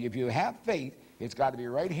preach. Now, if you have faith, it's got to be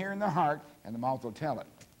right here in the heart, and the mouth will tell it.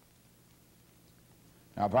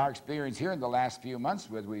 Now, of our experience here in the last few months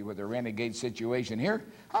with the renegade situation here,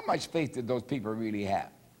 how much faith did those people really have?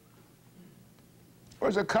 It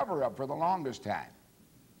was a cover-up for the longest time.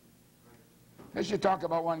 Let's just talk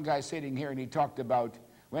about one guy sitting here, and he talked about,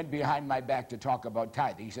 went behind my back to talk about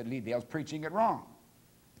tithing. He said, Lee Dale's preaching it wrong.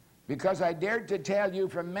 Because I dared to tell you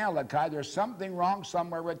from Malachi, there's something wrong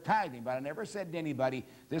somewhere with tithing. But I never said to anybody,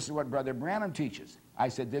 this is what Brother Branham teaches. I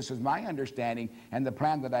said, this is my understanding and the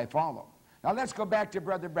plan that I follow. Now let's go back to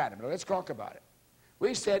Brother Branham. Now let's talk about it.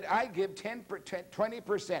 We said, I give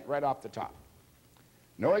 20% right off the top.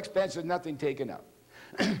 No expenses, nothing taken up.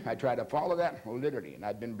 I try to follow that literally, and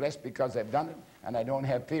I've been blessed because I've done it, and I don't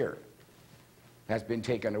have fear. That's been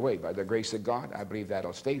taken away by the grace of God. I believe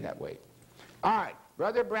that'll stay that way. All right,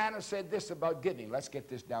 Brother Branham said this about giving. Let's get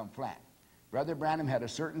this down flat. Brother Branham had a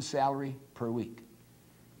certain salary per week,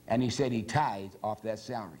 and he said he tithed off that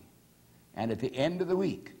salary. And at the end of the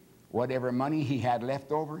week, whatever money he had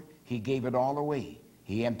left over, he gave it all away.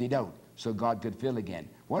 He emptied out so God could fill again.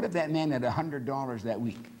 What if that man had $100 that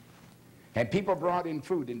week? And people brought in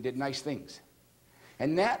food and did nice things.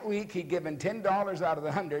 And that week he'd given $10 out of the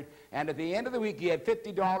 100, and at the end of the week he had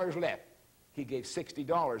 $50 left. He gave $60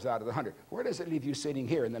 out of the 100. Where does it leave you sitting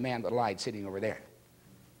here and the man that lied sitting over there?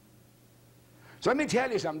 So let me tell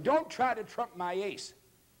you something. Don't try to trump my ace,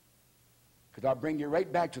 because I'll bring you right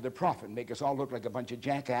back to the prophet and make us all look like a bunch of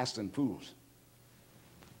jackasses and fools.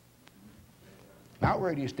 Now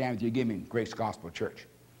where do you stand with your giving, Grace Gospel Church?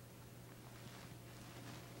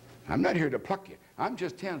 I'm not here to pluck you. I'm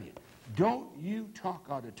just telling you, don't you talk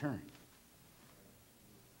out of turn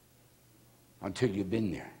until you've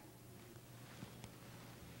been there.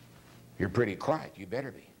 You're pretty quiet. You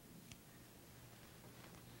better be.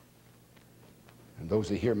 And those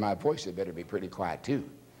that hear my voice, they better be pretty quiet too.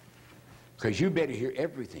 Because you better hear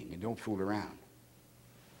everything and don't fool around.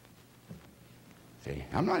 See,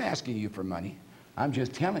 I'm not asking you for money. I'm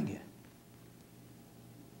just telling you.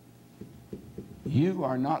 You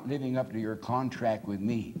are not living up to your contract with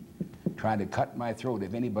me, trying to cut my throat.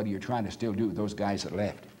 If anybody you're trying to still do with those guys that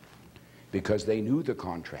left, because they knew the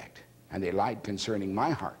contract and they lied concerning my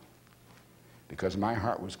heart, because my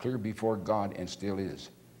heart was clear before God and still is.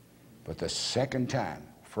 But the second time,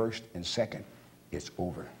 first and second, it's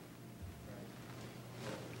over.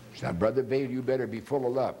 So, Brother Vale, you better be full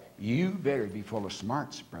of love. You better be full of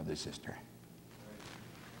smarts, brother, sister.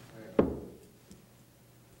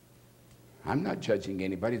 I'm not judging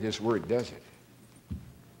anybody. This word does it.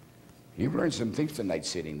 You've learned some things tonight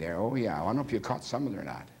sitting there. Oh, yeah. I don't know if you caught some of them or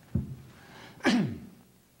not.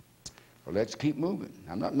 Well, let's keep moving.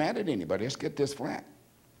 I'm not mad at anybody. Let's get this flat.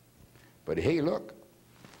 But hey, look.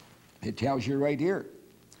 It tells you right here.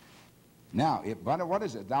 Now, what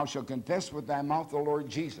is it? Thou shalt confess with thy mouth the Lord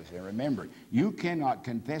Jesus. And remember, you cannot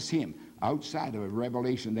confess him outside of a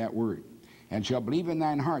revelation of that word. And shall believe in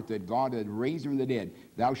thine heart that God hath raised him from the dead,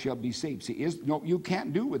 thou shalt be saved. See, no, you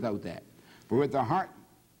can't do without that. For with the heart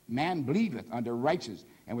man believeth unto righteousness,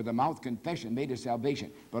 and with the mouth confession made of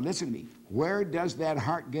salvation. But listen to me, where does that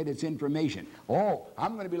heart get its information? Oh,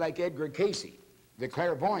 I'm going to be like Edgar Casey, the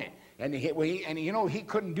clairvoyant. And he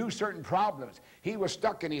couldn't do certain problems. He was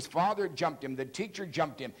stuck, and his father jumped him. The teacher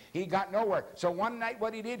jumped him. He got nowhere. So one night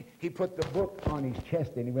what he did, he put the book on his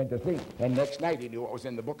chest and he went to sleep. And next night he knew what was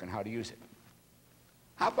in the book and how to use it.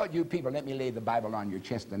 How about you people? Let me lay the Bible on your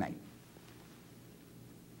chest tonight.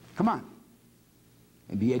 Come on.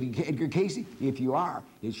 And be Edgar Casey? If you are,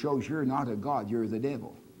 it shows you're not a God, you're the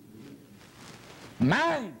devil.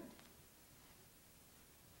 Mine.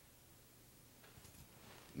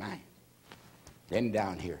 Mine. Then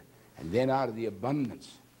down here, and then out of the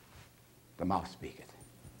abundance, the mouth speaketh.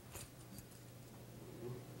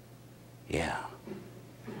 Yeah.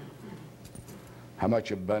 How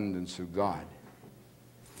much abundance of God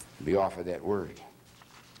be off of that word,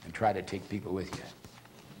 and try to take people with you.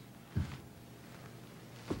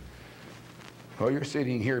 Well, you're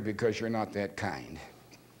sitting here because you're not that kind.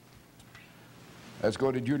 Let's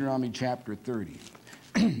go to Deuteronomy chapter 30.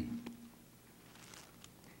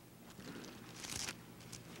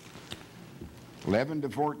 11 to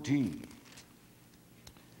 14.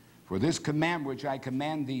 For this command which I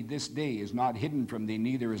command thee this day is not hidden from thee,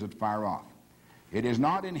 neither is it far off. It is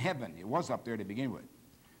not in heaven, it was up there to begin with,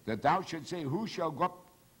 that thou should say, who shall go up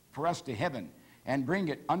for us to heaven and bring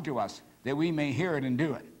it unto us, that we may hear it and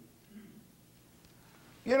do it?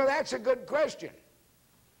 You know, that's a good question.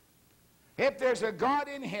 If there's a God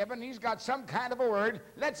in heaven, he's got some kind of a word,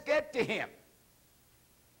 let's get to him.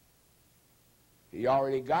 He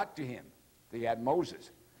already got to him. He had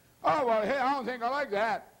Moses. Oh, well, hey, I don't think I like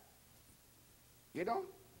that. You don't?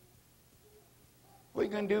 What are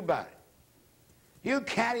you going to do about it? You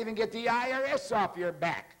can't even get the IRS off your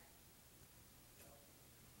back.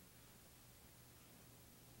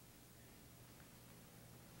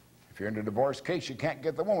 If you're in a divorce case, you can't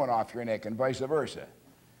get the woman off your neck and vice versa.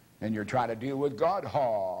 And you're trying to deal with God,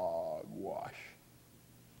 hogwash.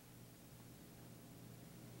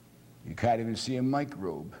 You can't even see a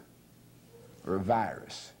microbe or a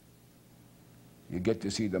virus. You get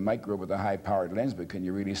to see the microbe with a high-powered lens, but can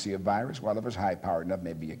you really see a virus? Well, if it's high-powered enough,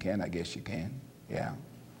 maybe you can. I guess you can. Yeah.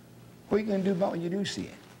 What are you going to do about when you do see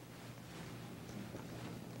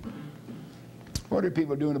it? What are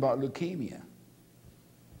people doing about leukemia?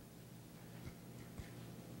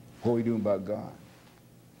 What are we doing about God?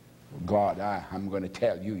 Well, God, I'm going to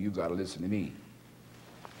tell you, you got to listen to me.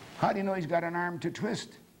 How do you know he's got an arm to twist?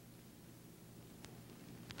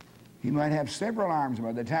 He might have several arms.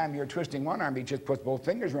 By the time you're twisting one arm, he just puts both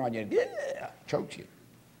fingers around you and chokes you.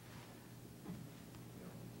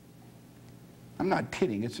 I'm not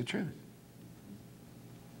kidding, it's the truth.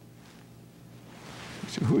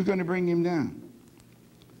 So who's going to bring him down?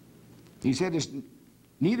 He said,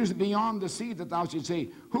 neither is it beyond the sea that thou should say,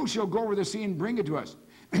 who shall go over the sea and bring it to us,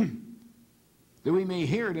 that we may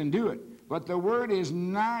hear it and do it? But the word is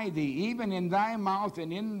nigh thee, even in thy mouth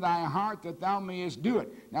and in thy heart, that thou mayest do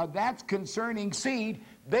it. Now that's concerning seed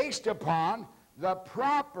based upon the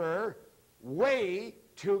proper way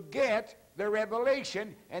to get the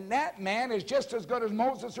revelation, and that man is just as good as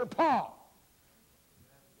Moses or Paul.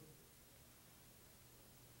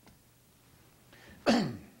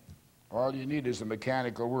 All you need is a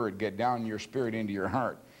mechanical word. Get down your spirit into your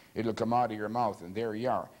heart. It'll come out of your mouth, and there you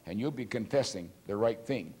are. And you'll be confessing the right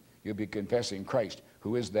thing. You'll be confessing Christ,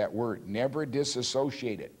 who is that word. Never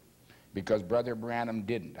disassociate it, because Brother Branham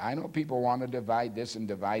didn't. I know people want to divide this and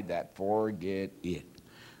divide that. Forget it.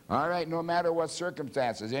 All right, no matter what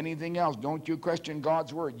circumstances, anything else, don't you question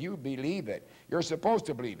God's word. You believe it. You're supposed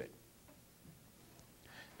to believe it.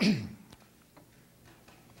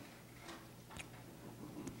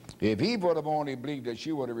 If Eve would have only believed that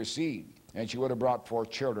she would have received, and she would have brought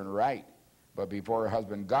forth children, right. But before her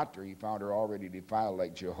husband got to her, he found her already defiled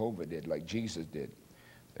like Jehovah did, like Jesus did.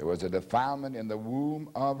 There was a defilement in the womb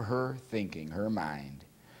of her thinking, her mind.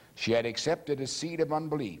 She had accepted a seed of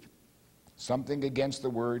unbelief, something against the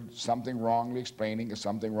word, something wrongly explaining,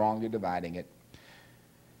 something wrongly dividing it,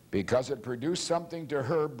 because it produced something to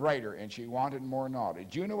her brighter, and she wanted more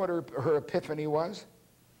knowledge. Do you know what her epiphany was?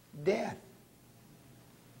 Death.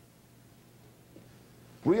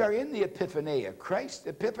 We are in the epiphania, Christ's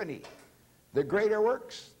epiphany. The greater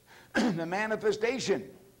works, the manifestation.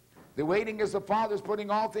 The waiting is the Father's putting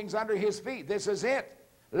all things under his feet. This is it.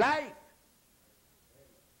 Life.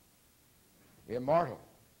 Immortal.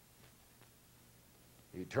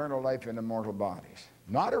 Eternal life in immortal bodies.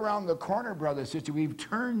 Not around the corner, brother, sister. We've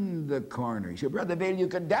turned the corner. You say, Brother Vayle, you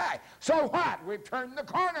could die. So what? We've turned the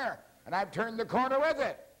corner. And I've turned the corner with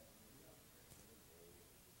it.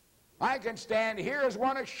 I can stand here as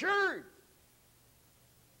one assured.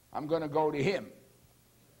 I'm going to go to him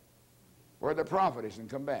where the prophet is and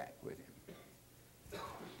come back with him.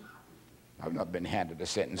 I've not been handed a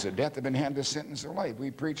sentence of death. I've been handed a sentence of life. We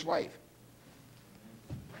preach life.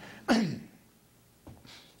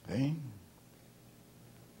 See?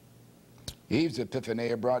 Eve's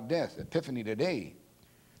epiphania brought death. Epiphany today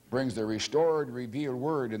brings the restored, revealed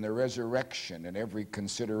word and the resurrection and every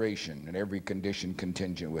consideration and every condition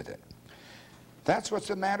contingent with it. That's what's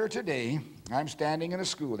the matter today. I'm standing in a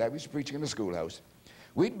school. I was preaching in a schoolhouse.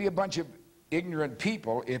 We'd be a bunch of ignorant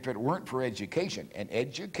people if it weren't for education. And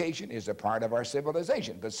education is a part of our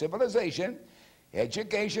civilization. But civilization,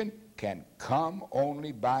 education, can come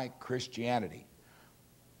only by Christianity.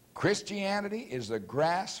 Christianity is the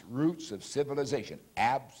grassroots of civilization.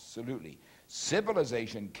 Absolutely.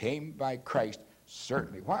 Civilization came by Christ,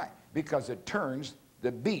 certainly. Why? Because it turns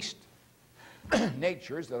the beast,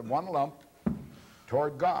 natures, the one lump,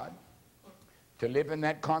 toward God, to live in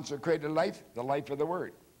that consecrated life, the life of the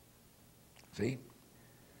Word. See?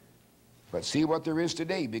 But see what there is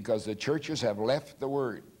today, because the churches have left the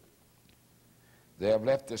Word. They have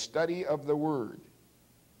left the study of the Word,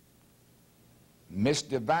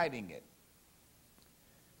 misdividing it,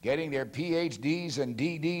 getting their PhDs and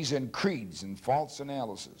DDs and creeds and false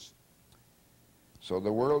analysis. So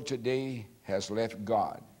the world today has left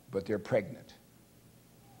God, but they're pregnant.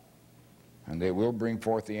 And they will bring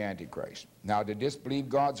forth the Antichrist. Now, to disbelieve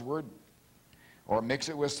God's word or mix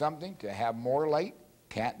it with something to have more light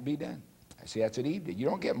can't be done. I see that's what Eve did. You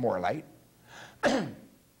don't get more light.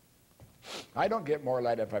 I don't get more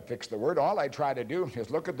light if I fix the word. All I try to do is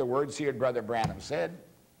look at the word, see what Brother Branham said.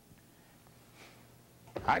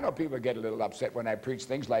 I know people get a little upset when I preach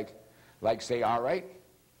things like say, all right,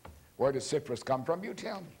 where does syphilis come from? You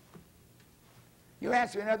tell me. You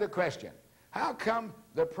answer another question. How come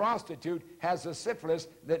the prostitute has the syphilis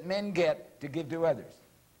that men get to give to others?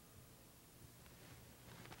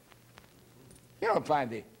 You don't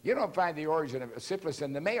find the origin of syphilis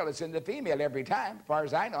in the male. It's in the female every time. As far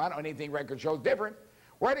as I know anything record shows different.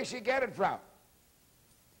 Where does she get it from?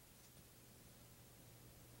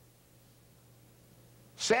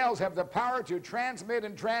 Cells have the power to transmit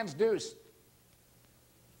and transduce.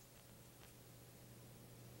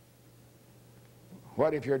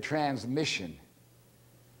 What if your transmission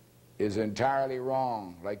is entirely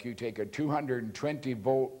wrong? Like you take a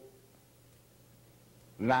 220-volt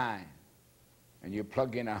line and you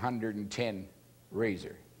plug in a 110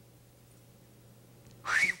 razor.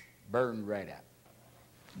 Burned right up.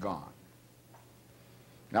 Gone.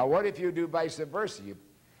 Now what if you do vice versa? You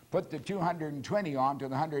put the 220 on to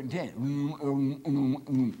the 110.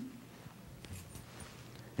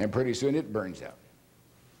 And pretty soon it burns out.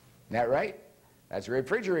 Isn't that right? That's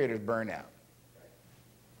refrigerators burn out.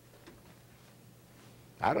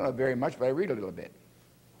 I don't know very much, but I read a little bit.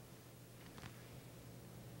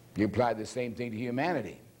 You apply the same thing to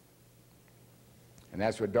humanity. And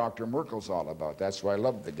that's what Dr. Merkel's all about. That's why I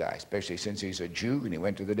love the guy, especially since he's a Jew and he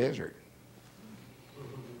went to the desert.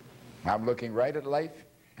 I'm looking right at life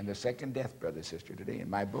and the second death, brother, sister, today in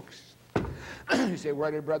my books. You say,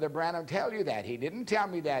 where did Brother Branham tell you that? He didn't tell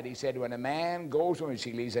me that. He said, when a man goes home,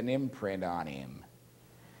 he leaves an imprint on him.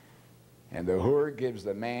 And the whore gives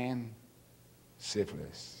the man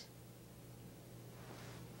syphilis.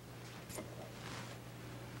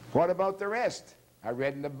 What about the rest? I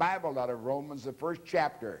read in the Bible out of Romans, the 1st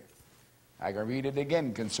chapter. I can read it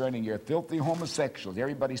again concerning your filthy homosexuals.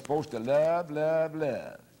 Everybody's supposed to love, love,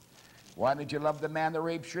 love. Why didn't you love the man that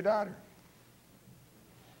rapes your daughter?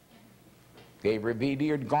 Gave her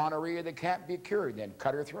VD or gonorrhea that can't be cured, then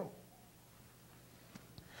cut her throat.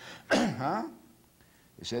 Huh?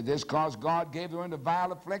 He said this cause God gave them into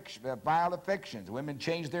vile affections. Women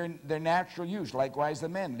changed their natural use. Likewise the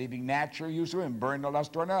men, leaving natural use of women, burn the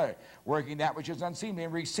lust or another, working that which is unseemly,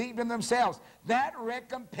 and received in themselves that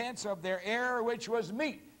recompense of their error which was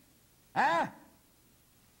meet. Huh?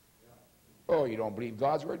 Oh, you don't believe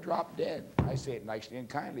God's word? Drop dead. I say it nicely and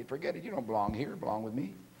kindly. Forget it. You don't belong here. Belong with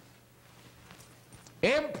me.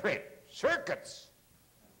 Imprint, circuits,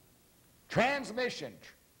 transmission,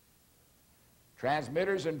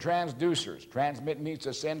 transmitters and transducers. Transmit means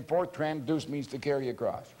to send forth, transduce means to carry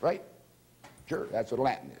across, right? Sure, that's what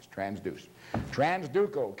Latin is, transduce.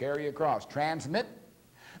 Transduco, carry across. Transmit,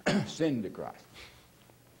 Send across.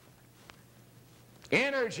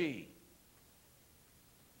 Energy.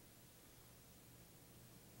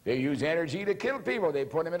 They use energy to kill people. They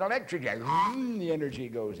put them in electric gas. The energy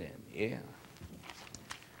goes in. Yeah.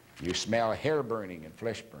 You smell hair burning and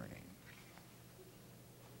flesh burning.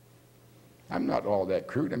 I'm not all that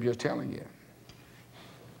crude. I'm just telling you.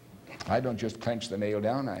 I don't just clench the nail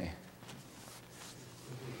down. I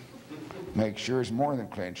make sure it's more than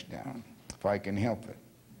clenched down, if I can help it.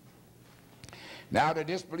 Now, to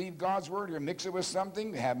disbelieve God's word or mix it with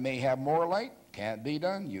something may have more light. Can't be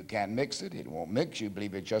done. You can't mix it. It won't mix. You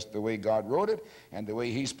believe it just the way God wrote it and the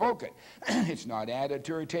way he spoke it. It's not added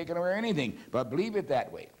to or taken away or anything, but believe it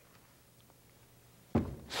that way.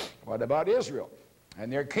 What about Israel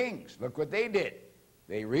and their kings? Look what they did.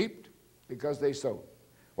 They reaped because they sowed.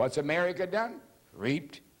 What's America done?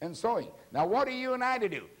 Reaped and sowing. Now, what are you and I to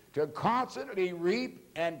do? To constantly reap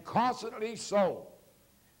and constantly sow.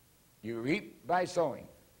 You reap by sowing.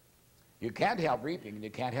 You can't help reaping and you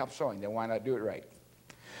can't help sowing. Then why not do it right?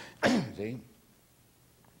 See?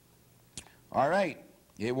 All right.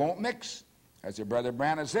 It won't mix, as your brother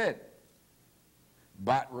Branham said.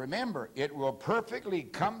 But remember, it will perfectly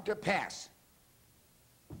come to pass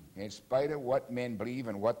in spite of what men believe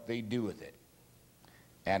and what they do with it.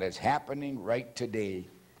 And it's happening right today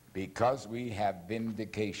because we have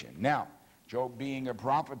vindication. Now, Job being a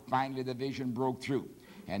prophet, finally the vision broke through.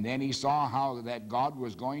 And then he saw how that God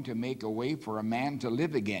was going to make a way for a man to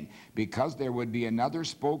live again because there would be another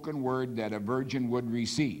spoken word that a virgin would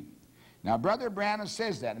receive. Now, Brother Branham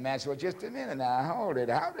says that. And man said, well, just a minute now, hold it.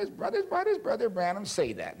 Why does Brother Branham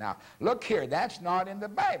say that? Now, look here, that's not in the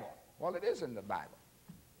Bible. Well, it is in the Bible.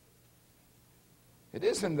 It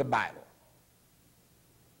is in the Bible.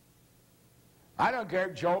 I don't care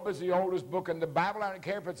if Job is the oldest book in the Bible. I don't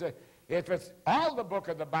care if it's all the book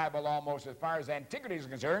of the Bible almost as far as antiquity is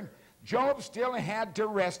concerned. Job still had to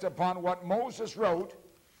rest upon what Moses wrote,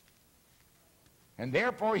 and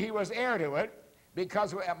therefore he was heir to it,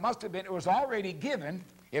 because it must have been, it was already given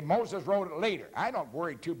if Moses wrote it later. I don't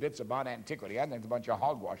worry two bits about antiquity. I think it's a bunch of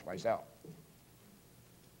hogwash myself.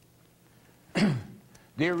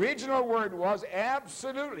 The original word was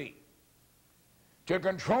absolutely to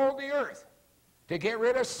control the earth, to get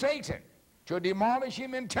rid of Satan, to demolish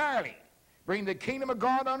him entirely, bring the kingdom of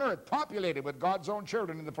God on earth, populated with God's own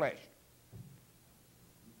children in the flesh.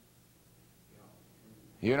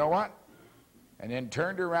 You know what? And then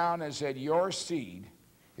turned around and said, your seed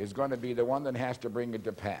is going to be the one that has to bring it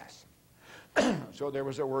to pass. So there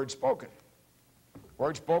was a word spoken.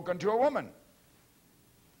 Word spoken to a woman.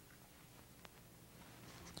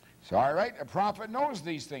 So, all right, a prophet knows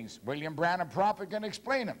these things. William Branham, prophet, can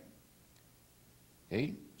explain them.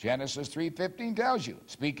 See? Genesis 3:15 tells you,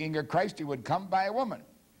 speaking of Christ, he would come by a woman.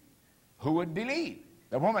 Who would believe?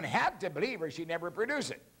 The woman had to believe or she'd never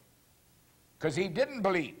produce it. Because he didn't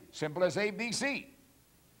believe. Simple as ABC.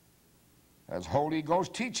 That's Holy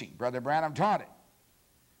Ghost teaching. Brother Branham taught it.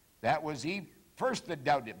 That was Eve first that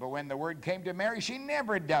doubted. But when the word came to Mary, she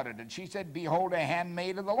never doubted it. She said, behold, a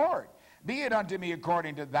handmaid of the Lord. Be it unto me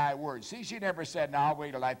according to thy word. See, she never said, now I'll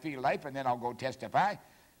wait till I feel life and then I'll go testify.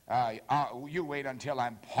 You wait until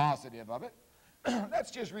I'm positive of it.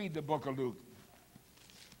 Let's just read the book of Luke.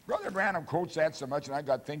 Brother Branham quotes that so much, and I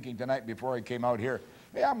got thinking tonight before I came out here,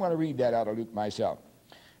 hey, I'm going to read that out of Luke myself.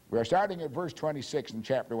 We're starting at verse 26 in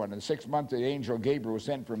chapter 1. In the 6th month, the angel Gabriel was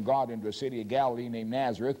sent from God into a city of Galilee named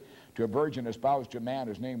Nazareth to a virgin espoused to a man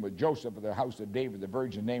whose name was Joseph of the house of David. The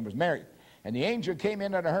virgin's name was Mary. And the angel came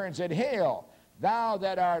in unto her and said, hail, thou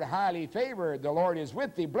that art highly favored, the Lord is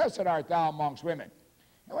with thee. Blessed art thou amongst women.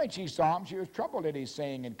 And when she saw him, she was troubled at his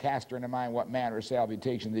saying, and cast her in her mind what manner of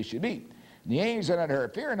salutation this should be. And the angel said unto her,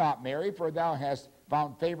 fear not, Mary, for thou hast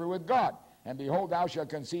found favor with God. And behold, thou shalt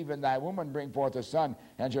conceive in thy womb and bring forth a son,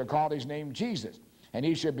 and shall call his name Jesus. And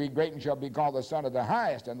he shall be great and shall be called the Son of the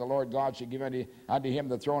Highest. And the Lord God shall give unto him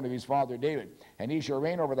the throne of his father David. And he shall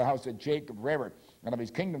reign over the house of Jacob forever. And of his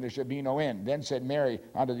kingdom there shall be no end. Then said Mary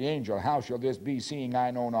unto the angel, how shall this be, seeing I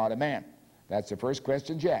know not a man? That's the first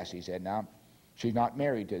question she asked. He said, now, she's not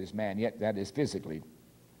married to this man yet, that is physically.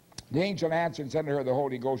 The angel answered and said unto her, the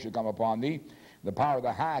Holy Ghost shall come upon thee. The power of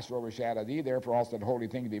the highest will overshadow thee. Therefore also the holy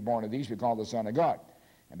thing to be born of thee shall be called the Son of God.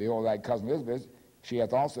 And behold, thy cousin Elizabeth, she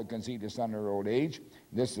hath also conceived a son in her old age.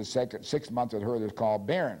 This is the 6th month with her that is called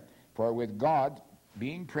barren. For with God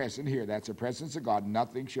being present here, that's the presence of God,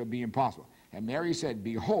 nothing shall be impossible. And Mary said,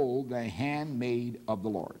 behold, the handmaid of the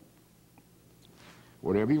Lord.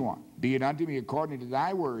 Whatever you want. Be it unto me according to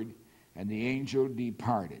thy word. And the angel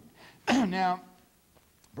departed. Now,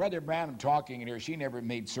 Brother Branham talking in here, she never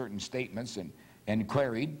made certain statements and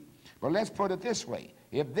queried. But let's put it this way.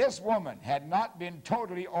 if this woman had not been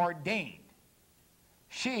totally ordained,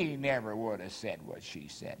 she never would have said what she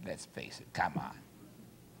said. Let's face it, come on.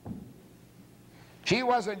 She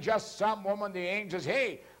wasn't just some woman the angels,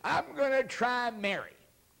 hey, I'm going to try Mary.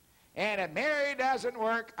 And if Mary doesn't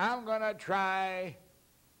work, I'm going to try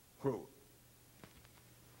who?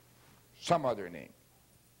 Some other name.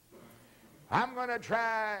 I'm going to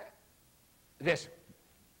try this one.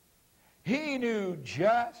 He knew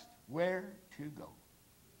just where to go,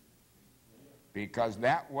 because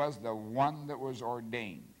that was the one that was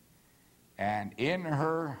ordained. And in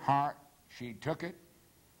her heart, she took it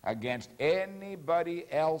against anybody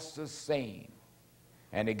else's saying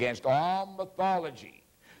and against all mythology.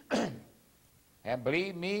 And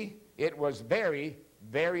believe me, it was very,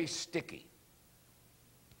 very sticky.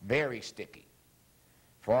 Very sticky.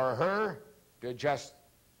 For her to just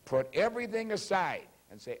put everything aside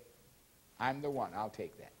and say, I'm the one, I'll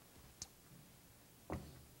take that.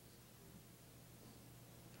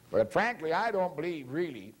 But frankly, I don't believe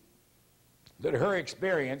really that her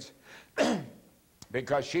experience,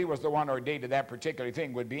 because she was the one ordained to that particular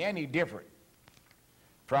thing, would be any different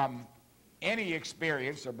from any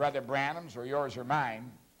experience of Brother Branham's or yours or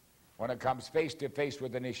mine when it comes face to face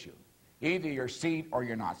with an issue. Either you're seed or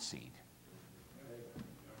you're not seed.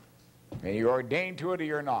 And you're ordained to it or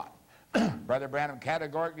you're not. Brother Branham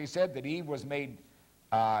categorically said that Eve was made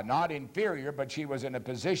not inferior, but she was in a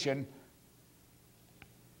position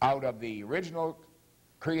out of the original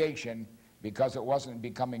creation because it wasn't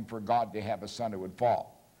becoming for God to have a son who would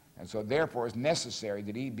fall. And so therefore it's necessary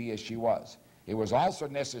that Eve be as she was. It was also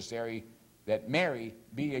necessary that Mary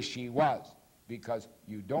be as she was, because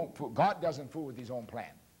you don't fool, God doesn't fool with his own plan.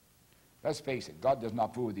 Let's face it, God does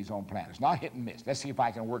not fool with his own plan. It's not hit and miss. Let's see if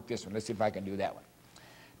I can work this one. Let's see if I can do that one.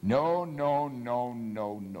 No, no, no,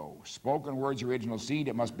 no, no. Spoken words, original seed,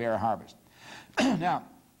 it must bear a harvest. Now,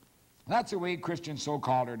 that's the way Christians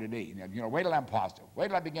so-called are today. You know, wait till I'm positive. Wait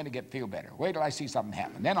till I begin to feel better. Wait till I see something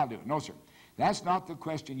happen. Then I'll do it. No, sir. That's not the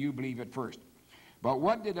question you believe at first. But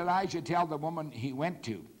what did Elijah tell the woman he went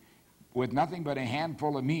to with nothing but a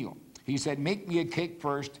handful of meal? He said, make me a cake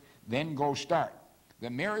first, then go start. The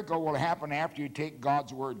miracle will happen after you take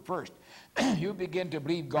God's word first. You begin to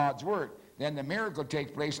believe God's word. Then the miracle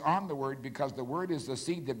takes place on the word, because the word is the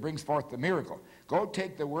seed that brings forth the miracle. Go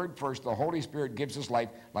take the word first. The Holy Spirit gives us life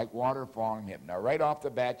like water falling from heaven. Now, right off the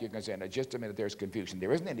bat, you can say, now, just a minute, there's confusion.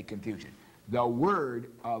 There isn't any confusion. The word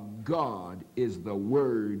of God is the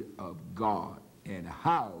word of God. And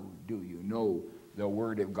how do you know the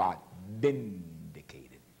word of God?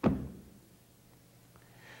 Vindicated.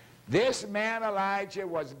 This man Elijah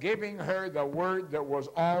was giving her the word that was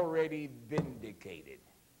already vindicated.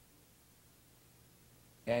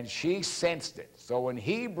 And she sensed it. So when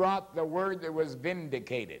he brought the word that was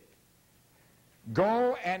vindicated,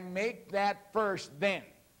 go and make that first then.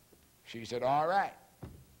 She said, all right.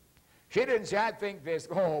 She didn't say, I think this,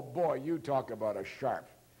 oh boy, you talk about a sharp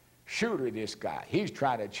shooter, this guy. He's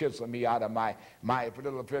trying to chisel me out of my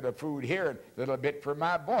little bit of food here and a little bit for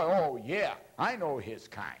my boy. Oh yeah, I know his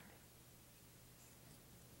kind.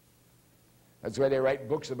 That's why they write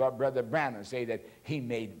books about Brother Branham and say that he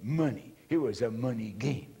made money. It was a money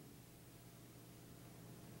game.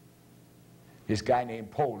 This guy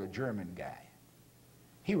named Paul, a German guy,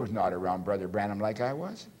 he was not around Brother Branham like I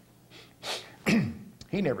was.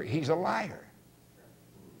 He's a liar.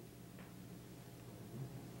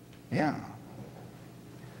 Yeah.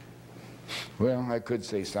 Well, I could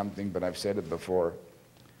say something, but I've said it before,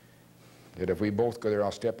 that if we both go there,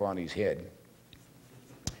 I'll step on his head.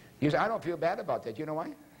 He said, I don't feel bad about that. You know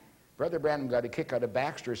why? Brother Branham got a kick out of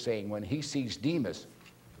Baxter saying when he sees Demas,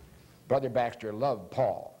 Brother Baxter loved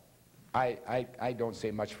Paul. I don't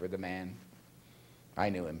say much for the man. I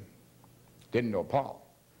knew him. Didn't know Paul.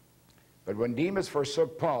 But when Demas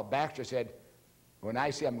forsook Paul, Baxter said, when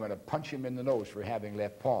I see I'm going to punch him in the nose for having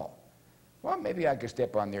left Paul. Well, maybe I could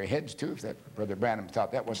step on their heads too if that Brother Branham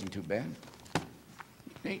thought that wasn't too bad.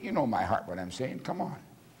 You know my heart, what I'm saying. Come on.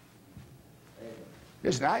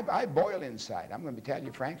 Listen, I boil inside. I'm going to tell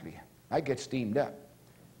you frankly. I get steamed up.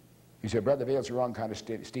 You say, Brother Vail's the wrong kind of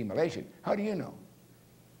stimulation. How do you know?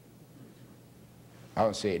 I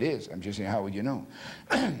don't say it is. I'm just saying, how would you know?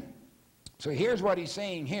 So here's what he's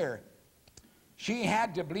saying here. She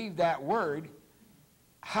had to believe that word.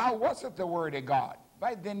 How was it the word of God?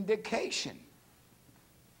 By vindication.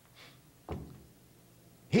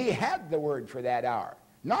 He had the word for that hour.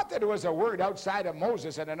 Not that it was a word outside of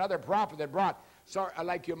Moses and another prophet that brought,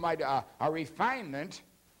 like you might, a refinement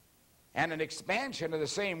and an expansion of the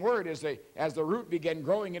same word as the root began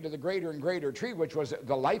growing into the greater and greater tree, which was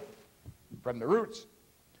the life from the roots.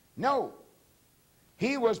 No.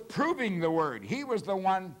 He was proving the word. He was the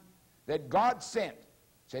one that God sent.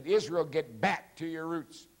 Said, Israel, get back to your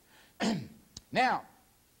roots. Now,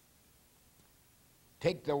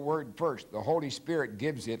 take the word first. The Holy Spirit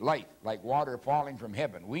gives it life, like water falling from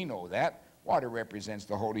heaven. We know that. Water represents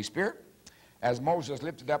the Holy Spirit. As Moses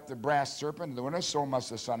lifted up the brass serpent in the wilderness, so must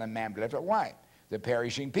the Son of Man be lifted up. Why? The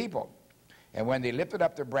perishing people. And when they lifted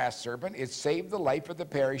up the brass serpent, it saved the life of the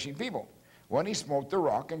perishing people. When he smote the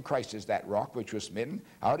rock, and Christ is that rock which was smitten,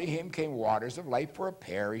 out of him came waters of life for a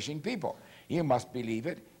perishing people. You must believe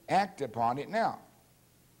it, act upon it now.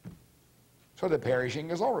 So the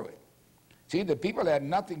perishing is over with. See, the people had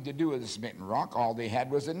nothing to do with the smitten rock. All they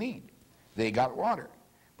had was a need. They got water.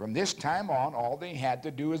 From this time on, all they had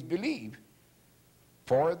to do is believe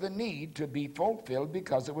for the need to be fulfilled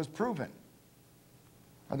because it was proven.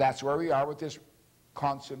 And that's where we are with this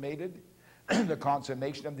consummated, the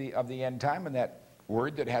consummation of the end time, and that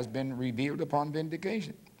word that has been revealed upon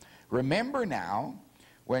vindication. Remember now,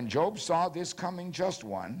 when Job saw this coming just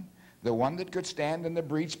one, the one that could stand in the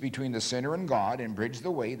breach between the sinner and God and bridge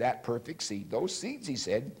the way, that perfect seed. Those seeds, he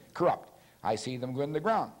said, corrupt. I see them go in the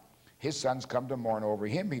ground. His sons come to mourn over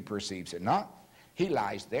him. He perceives it not. He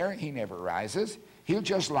lies there. He never rises. He'll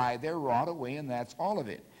just lie there, rot away, and that's all of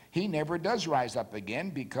it. He never does rise up again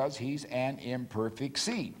because he's an imperfect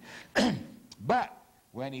seed. But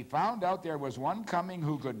when he found out there was one coming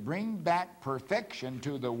who could bring back perfection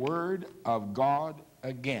to the word of God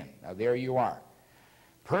again. Now there you are.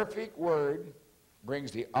 Perfect word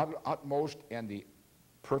brings the utmost and the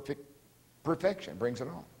perfect perfection, brings it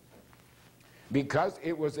on. Because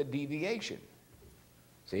it was a deviation.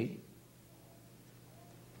 See?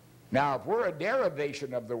 Now, if we're a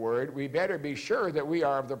derivation of the word, we better be sure that we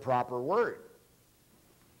are of the proper word.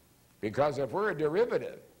 Because if we're a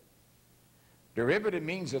derivative, derivative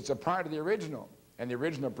means it's a part of the original, and the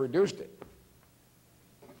original produced it.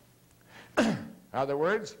 In other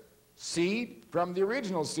words, seed from the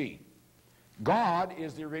original seed. God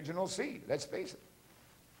is the original seed. Let's face it.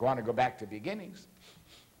 Go on and go back to beginnings.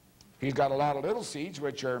 He's got a lot of little seeds,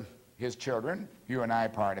 which are his children. You and I are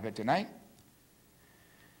part of it tonight.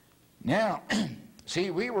 Now, see,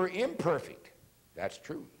 we were imperfect. That's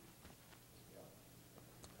true.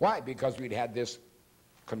 Why? Because we'd had this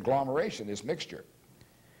conglomeration, this mixture.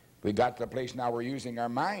 We got to the place now we're using our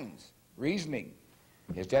minds, reasoning,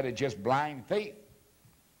 instead of just blind faith.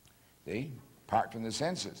 See? Apart from the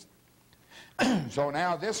senses. So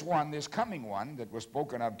now this one, this coming one that was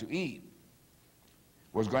spoken of to Eve,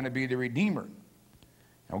 was going to be the Redeemer.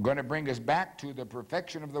 And going to bring us back to the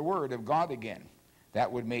perfection of the Word of God again. That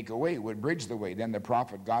would make a way, would bridge the way. Then the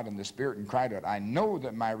prophet got in the Spirit and cried out, I know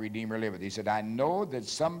that my Redeemer liveth. He said, I know that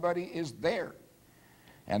somebody is there.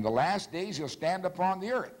 And the last days he'll stand upon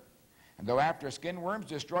the earth. And though after skin worms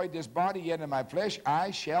destroyed this body, yet in my flesh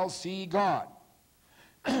I shall see God.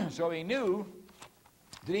 So he knew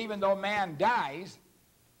that even though man dies,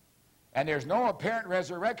 and there's no apparent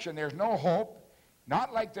resurrection, there's no hope,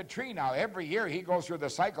 not like the tree now. Every year he goes through the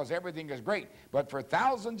cycles, everything is great. But for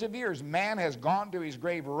thousands of years, man has gone to his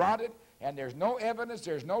grave rotted, and there's no evidence,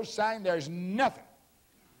 there's no sign, there's nothing.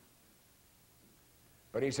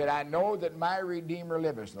 But he said, I know that my Redeemer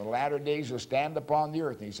liveth. In the latter days will stand upon the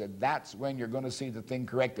earth. And he said, that's when you're going to see the thing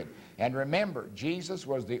corrected. And remember, Jesus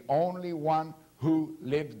was the only one who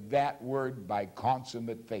lived that word by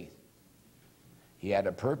consummate faith. He had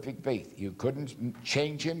a perfect faith. You couldn't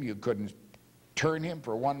change him. You couldn't turn him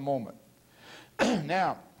for one moment.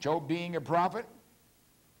 Now, Job being a prophet,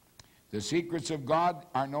 the secrets of God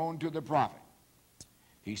are known to the prophet.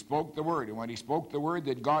 He spoke the word, and when he spoke the word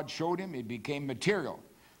that God showed him, it became material.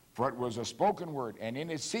 For it was a spoken word, and in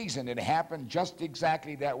its season it happened just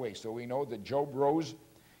exactly that way. So we know that Job rose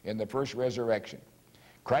in the first resurrection.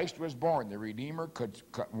 Christ was born. The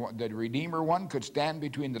Redeemer one could stand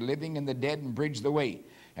between the living and the dead and bridge the way,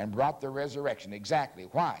 and brought the resurrection. Exactly.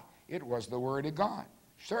 Why? It was the word of God.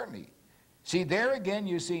 Certainly. See, there again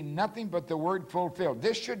you see nothing but the word fulfilled.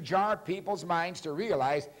 This should jar people's minds to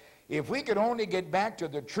realize if we could only get back to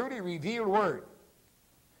the truly revealed word,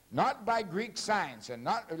 not by Greek science and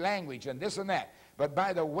not language and this and that, but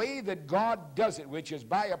by the way that God does it, which is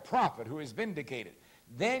by a prophet who is vindicated,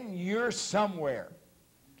 then you're somewhere.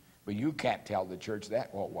 But you can't tell the church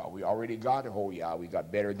that. Oh, well, we already got it. Oh, yeah, we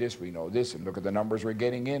got better this, we know this, and look at the numbers we're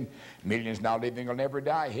getting in. Millions now living will never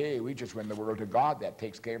die. Hey, we just win the world to God. That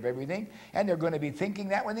takes care of everything. And they're going to be thinking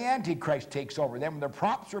that when the Antichrist takes over. Then when the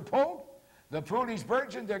props are pulled, the foolish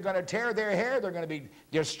virgins, they're going to tear their hair. They're going to be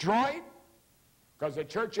destroyed because the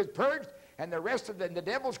church is purged, and the rest of the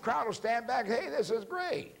devil's crowd will stand back. Hey, this is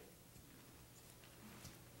great.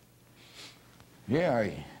 Yeah,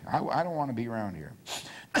 I don't want to be around here.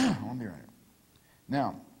 I don't want to be around here.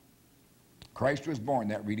 Now, Christ was born,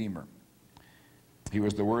 that Redeemer. He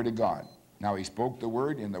was the Word of God. Now, he spoke the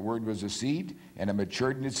Word, and the Word was a seed, and it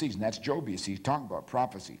matured in its season. That's Jobius. He's talking about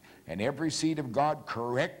prophecy. And every seed of God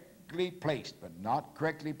correctly placed, but not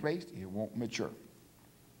correctly placed, it won't mature.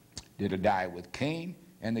 Did it die with Cain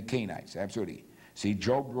and the Cainites? Absolutely. See,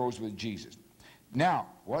 Job rose with Jesus. Now,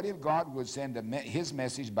 what if God would send his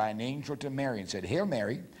message by an angel to Mary and said, Hail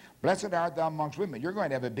Mary, blessed art thou amongst women. You're going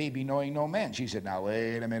to have a baby knowing no man. She said, now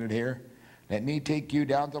wait a minute here. Let me take you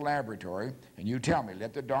down to the laboratory and you tell me.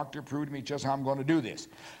 Let the doctor prove to me just how I'm going to do this.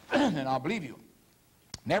 And I'll believe you.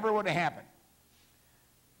 Never would have happened.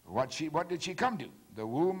 What did she come to? The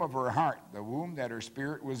womb of her heart, the womb that her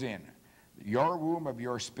spirit was in. Your womb of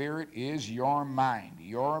your spirit is your mind.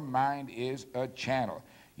 Your mind is a channel.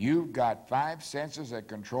 You've got 5 senses that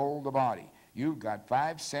control the body. You've got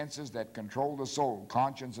 5 senses that control the soul,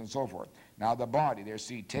 conscience, and so forth. Now the body, there's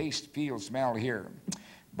see, taste, feel, smell, hear.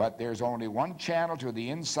 But there's only one channel to the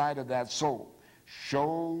inside of that soul.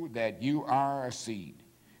 Show that you are a seed.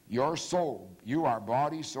 Your soul, you are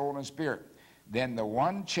body, soul, and spirit. Then the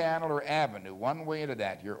one channel or avenue, one way to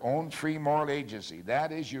that, your own free moral agency.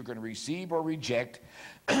 That is, you can receive or reject,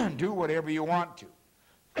 do whatever you want to.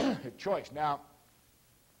 A choice. Now,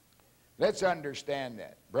 let's understand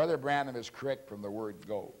that. Brother Branham is correct from the word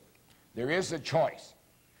go. There is a choice.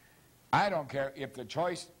 I don't care if the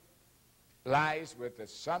choice lies with the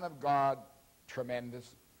Son of God,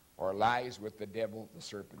 tremendous, or lies with the devil, the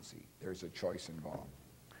serpent seed. There's a choice involved.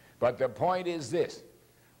 But the point is this.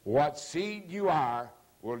 What seed you are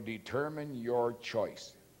will determine your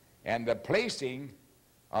choice. And the placing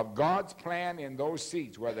of God's plan in those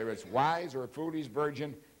seeds, whether it's wise or foolish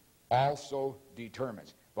virgin, also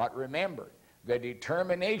determines. But remember, the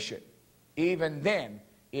determination, even then,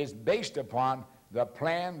 is based upon the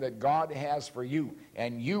plan that God has for you,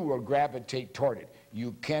 and you will gravitate toward it.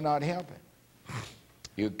 You cannot help it.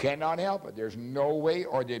 You cannot help it. There's no way,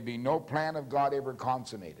 or there'd be no plan of God ever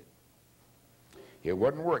consummated. It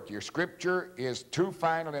wouldn't work. Your scripture is too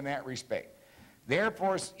final in that respect.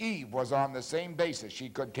 Therefore, Eve was on the same basis. She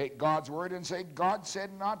could take God's word and say, God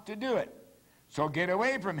said not to do it, so get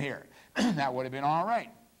away from here. That would have been all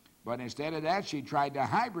right. But instead of that, she tried to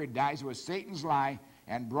hybridize with Satan's lie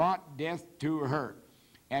and brought death to her.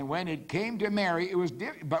 And when it came to Mary, it was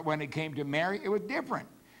different.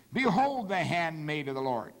 Behold the handmaid of the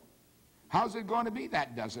Lord. How's it going to be?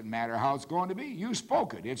 That doesn't matter how it's going to be. You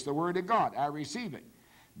spoke it. It's the word of God. I receive it.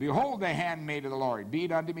 Behold the handmaid of the Lord. Be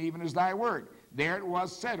it unto me even as thy word. There it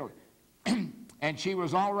was settled. And she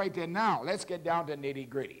was all right then. Now, let's get down to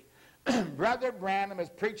nitty-gritty. Brother Branham is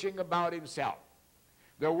preaching about himself.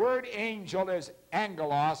 The word angel is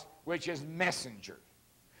angelos, which is messenger.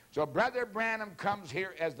 So Brother Branham comes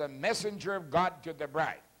here as the messenger of God to the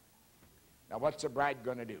bride. Now, what's the bride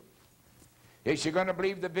going to do? Is she going to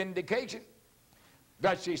believe the vindication?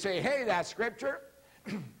 Does she say, hey, that's scripture?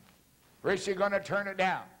 Or is she going to turn it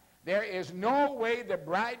down? There is no way the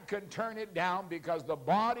bride can turn it down, because the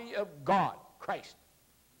body of God, Christ,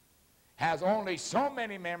 has only so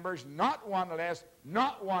many members, not one less,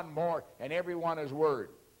 not one more, and everyone is word.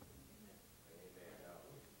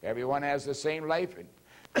 Everyone has the same life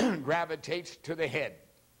and gravitates to the head,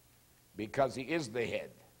 because he is the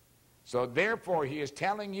head. So therefore, he is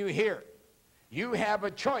telling you here, you have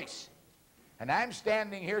a choice. And I'm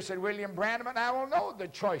standing here, said William Branham, and I will know the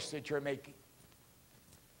choice that you're making.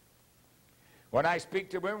 When I speak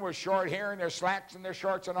to women with short hair and their slacks and their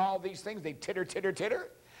shorts and all these things, they titter, titter,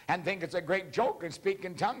 titter, and think it's a great joke and speak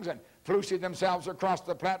in tongues and flusy themselves across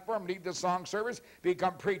the platform, lead the song service,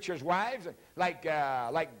 become preachers' wives, like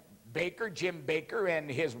Baker, Jim Baker, and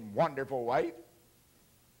his wonderful wife.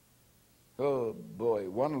 Oh, boy,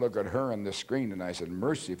 one look at her on the screen, and I said,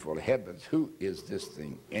 merciful heavens, who is this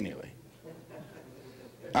thing anyway?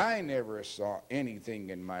 I never saw anything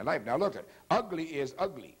in my life. Now, look, ugly is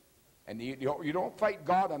ugly. And you don't fight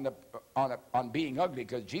God on being ugly,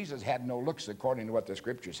 because Jesus had no looks according to what the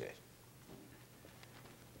Scripture says.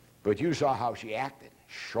 But you saw how she acted.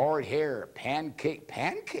 Short hair, pancake.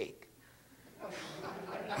 Pancake?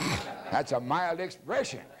 That's a mild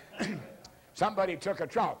expression. Somebody took a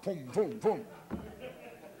trowel, boom, boom, boom.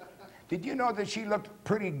 Did you know that she looked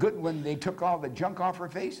pretty good when they took all the junk off her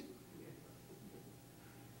face?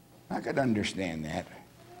 I could understand that.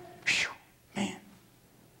 Whew, man.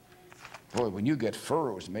 Boy, when you get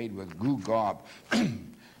furrows made with glue gob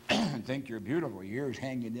and think you're beautiful, your ears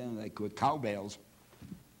hanging down like with cowbells,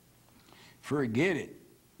 forget it.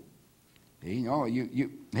 You know,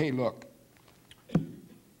 hey, look.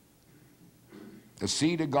 The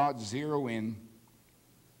seed of God zero in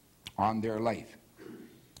on their life.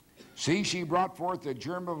 See, she brought forth the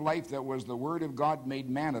germ of life that was the Word of God made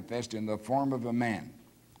manifest in the form of a man.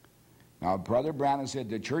 Now, Brother Branham said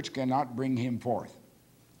the church cannot bring him forth.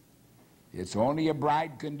 It's only a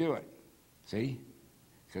bride can do it. See?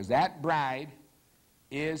 Because that bride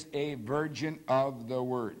is a virgin of the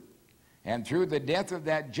Word. And through the death of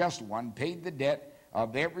that just one paid the debt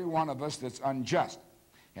of every one of us that's unjust.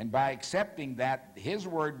 And by accepting that, his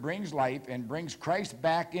word brings life and brings Christ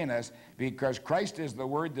back in us, because Christ is the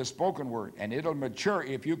word, the spoken word, and it'll mature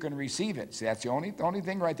if you can receive it. See, that's the only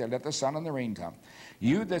thing right there. Let the sun and the rain come.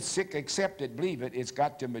 You that's sick, accept it, believe it. It's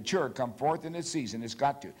got to mature, come forth in its season. It's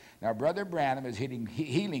got to. Now, Brother Branham is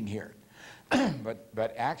healing here.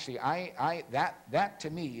 but actually, that to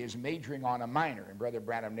me is majoring on a minor, and Brother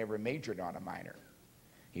Branham never majored on a minor.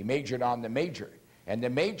 He majored on the major. And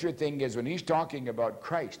the major thing is when he's talking about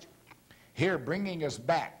Christ, here bringing us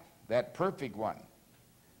back, that perfect one,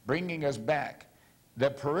 bringing us back.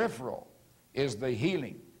 The peripheral is the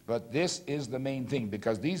healing, but this is the main thing,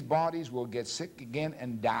 because these bodies will get sick again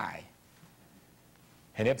and die.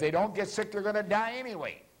 And if they don't get sick, they're going to die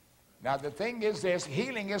anyway. Now the thing is this,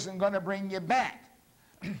 healing isn't going to bring you back.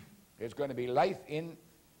 It's going to be life in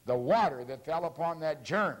the water that fell upon that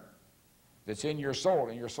germ that's in your soul,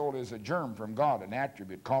 and your soul is a germ from God, an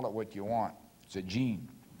attribute. Call it what you want. It's a gene,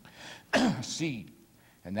 seed,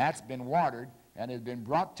 and that's been watered and has been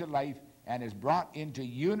brought to life and is brought into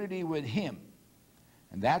unity with him.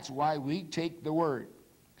 And that's why we take the word.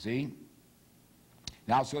 See?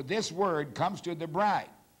 Now, so this word comes to the bride.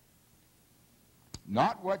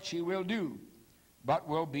 Not what she will do, but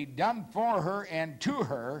will be done for her and to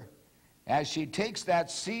her as she takes that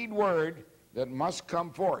seed word that must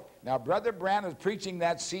come forth. Now, Brother Branham is preaching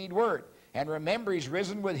that seed word. And remember, he's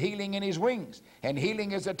risen with healing in his wings. And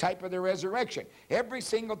healing is a type of the resurrection. Every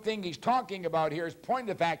single thing he's talking about here is pointing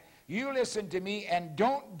to the fact, you listen to me and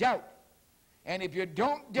don't doubt. And if you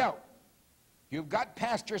don't doubt, you've got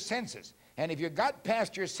past your senses. And if you've got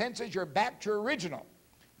past your senses, you're back to original.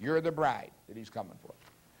 You're the bride that he's coming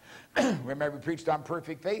for. Remember, we preached on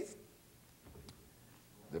perfect faith?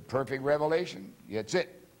 The perfect revelation? That's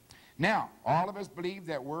it. Now, all of us believe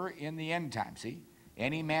that we're in the end time, see?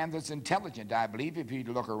 Any man that's intelligent, I believe, if you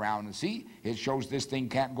look around and see, it shows this thing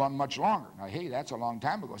can't go on much longer. Now, hey, that's a long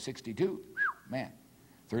time ago, 62. Man,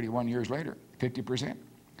 31 years later, 50%.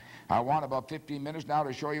 I want about 15 minutes now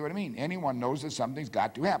to show you what I mean. Anyone knows that something's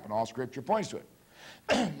got to happen. All Scripture points to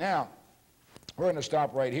it. Now, we're going to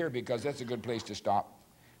stop right here because that's a good place to stop,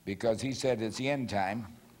 because he said it's the end time,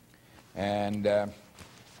 and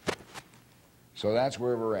so that's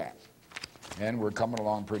where we're at. And we're coming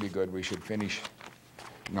along pretty good. We should finish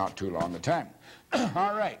not too long a time.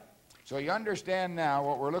 All right. So you understand now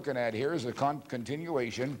what we're looking at here is a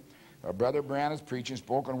continuation of Brother Branham's preaching,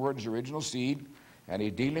 spoken word is original seed, and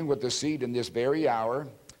he's dealing with the seed in this very hour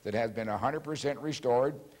that has been 100%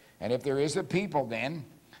 restored. And if there is a people then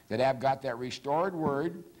that have got that restored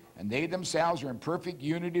word, and they themselves are in perfect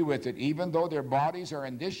unity with it, even though their bodies are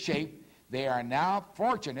in this shape, they are now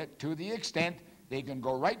fortunate to the extent they can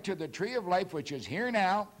go right to the tree of life, which is here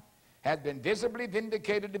now, has been visibly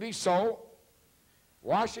vindicated to be so,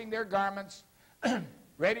 washing their garments,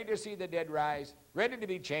 ready to see the dead rise, ready to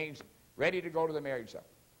be changed, ready to go to the marriage supper.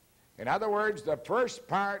 In other words, the first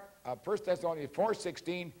part of 1 Thessalonians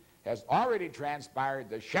 4:16 has already transpired.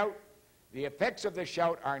 The shout, the effects of the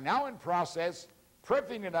shout are now in process,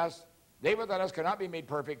 perfect in us. They without us cannot be made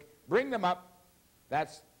perfect. Bring them up.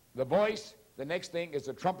 That's the voice. The next thing is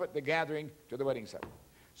the trumpet, the gathering to the wedding supper.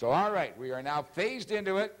 So, all right, we are now phased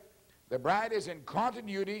into it. The bride is in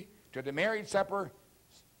continuity to the marriage supper,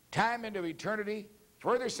 time into eternity,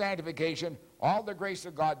 further sanctification, all the grace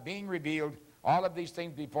of God being revealed, all of these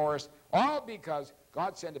things before us, all because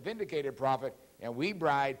God sent a vindicated prophet, and we,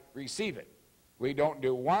 bride, receive it. We don't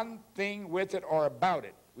do one thing with it or about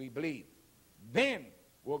it. We believe. Then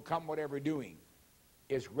will come whatever doing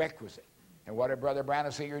is requisite. And what did Brother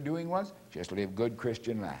Branham say your doing was? Just live good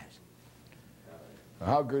Christian lives.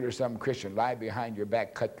 How good are some Christians? Lie behind your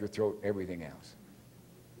back, cut your throat, everything else.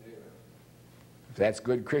 If that's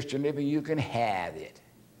good Christian living, you can have it.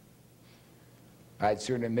 I'd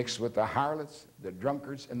sooner mix with the harlots, the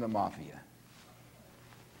drunkards, and the mafia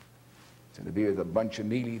than to be with a bunch of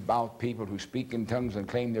mealy-mouthed people who speak in tongues and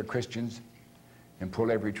claim they're Christians and pull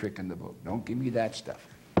every trick in the book. Don't give me that stuff.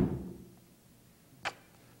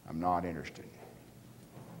 I'm not interested.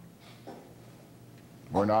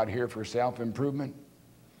 We're not here for self-improvement.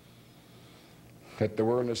 Let the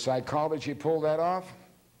world of psychology pull that off.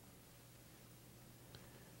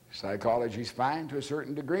 Psychology's fine to a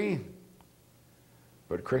certain degree.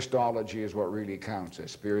 But Christology is what really counts, the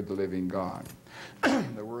Spirit of the living God.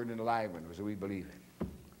 The Word enlivened was we believe it.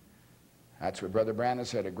 That's what Brother Branham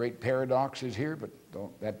said. A great paradox is here, but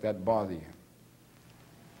don't let that bother you.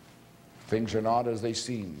 Things are not as they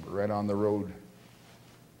seem. We're right on the road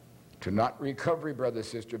to not recovery, brother,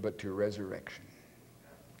 sister, but to resurrection.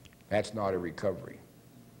 That's not a recovery.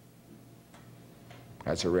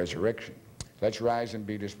 That's a resurrection. Let's rise and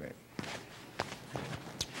be dismissed.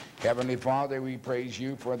 Heavenly Father, we praise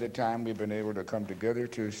you for the time we've been able to come together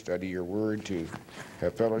to study your word, to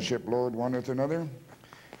have fellowship, Lord, one with another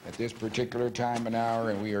at this particular time and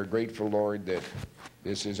hour, and we are grateful, Lord, that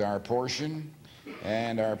this is our portion,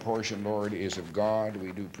 and our portion, Lord, is of God.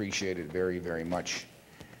 We do appreciate it very, very much.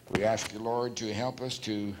 We ask you, Lord, to help us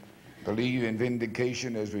to believe in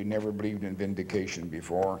vindication as we never believed in vindication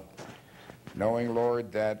before, knowing,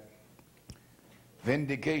 Lord, that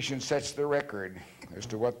vindication sets the record as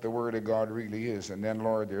to what the Word of God really is. And then,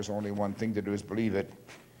 Lord, there's only one thing to do is believe it.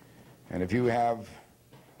 And if you have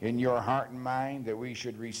in your heart and mind that we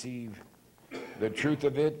should receive the truth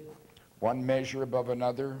of it, one measure above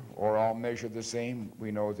another, or all measure the same,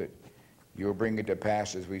 we know that you'll bring it to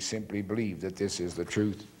pass as we simply believe that this is the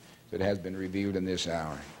truth that has been revealed in this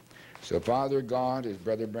hour. So, Father God, as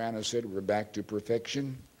Brother Branham said, we're back to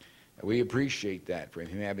perfection. We appreciate that for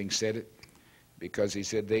him having said it, because he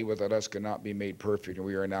said they without us cannot be made perfect, and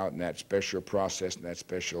we are now in that special process, in that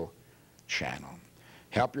special channel.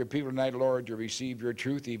 Help your people tonight, Lord, to receive your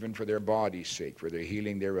truth even for their body's sake, for their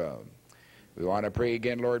healing thereof. We want to pray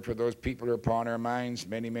again, Lord, for those people who are upon our minds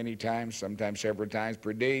many, many times, sometimes several times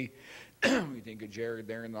per day. We think of Jared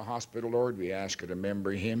there in the hospital, Lord. We ask you to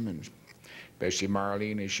remember him, and especially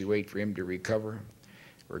Marlene as she waits for him to recover.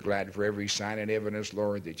 We're glad for every sign and evidence,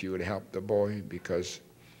 Lord, that you would help the boy, because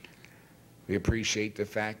we appreciate the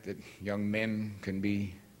fact that young men can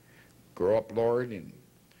grow up, Lord, and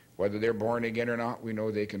whether they're born again or not, we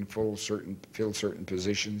know they can fill certain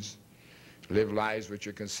positions, live lives which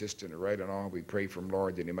are consistent and right and all. We pray from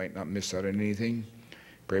Lord that he might not miss out on anything.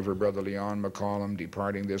 Pray for Brother Leon McCollum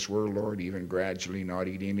departing this world, Lord, even gradually, not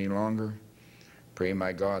eating any longer. Pray,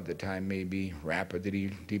 my God, the time may be rapid that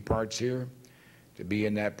he departs here, to be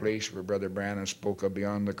in that place where Brother Branham spoke of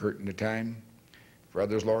beyond the curtain of time. For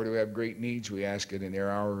others, Lord, who have great needs, we ask it in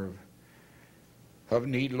their hour of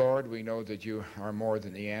need, Lord. We know that you are more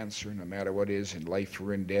than the answer, no matter what is in life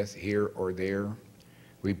or in death, here or there.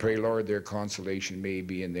 We pray, Lord, their consolation may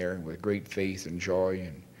be in there with great faith and joy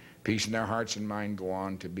and peace in their hearts and mind go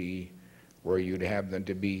on to be where you'd have them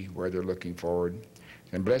to be, where they're looking forward.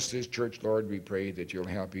 And bless this church, Lord. We pray that you'll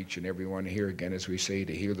help each and every one here, again, as we say,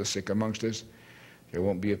 to heal the sick amongst us. There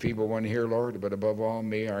won't be a feeble one here, Lord, but above all,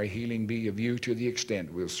 may our healing be of you to the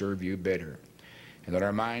extent we'll serve you better. And that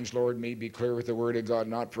our minds, Lord, may be clear with the Word of God,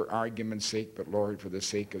 not for argument's sake, but, Lord, for the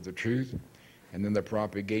sake of the truth, and then the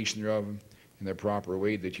propagation of them in the proper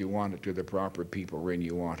way that you want it to the proper people when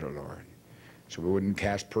you want it, Lord. So we wouldn't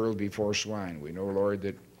cast pearls before swine. We know, Lord,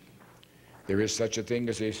 that there is such a thing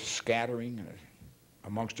as a scattering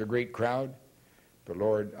amongst a great crowd. But,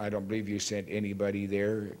 Lord, I don't believe you sent anybody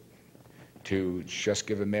there to just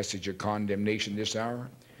give a message of condemnation this hour.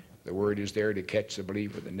 The word is there to catch the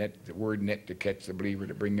believer, the word net to catch the believer,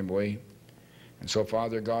 to bring him away. And so,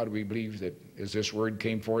 Father God, we believe that as this word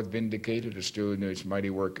came forth vindicated, it's still in its mighty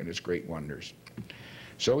work and its great wonders.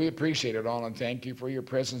 So we appreciate it all and thank you for your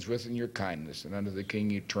presence with and your kindness. And unto the King,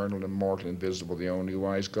 eternal, immortal, invisible, the only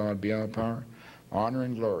wise God, be all power, honor,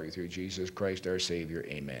 and glory through Jesus Christ our Savior.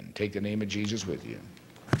 Amen. Take the name of Jesus with you.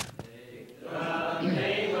 Amen.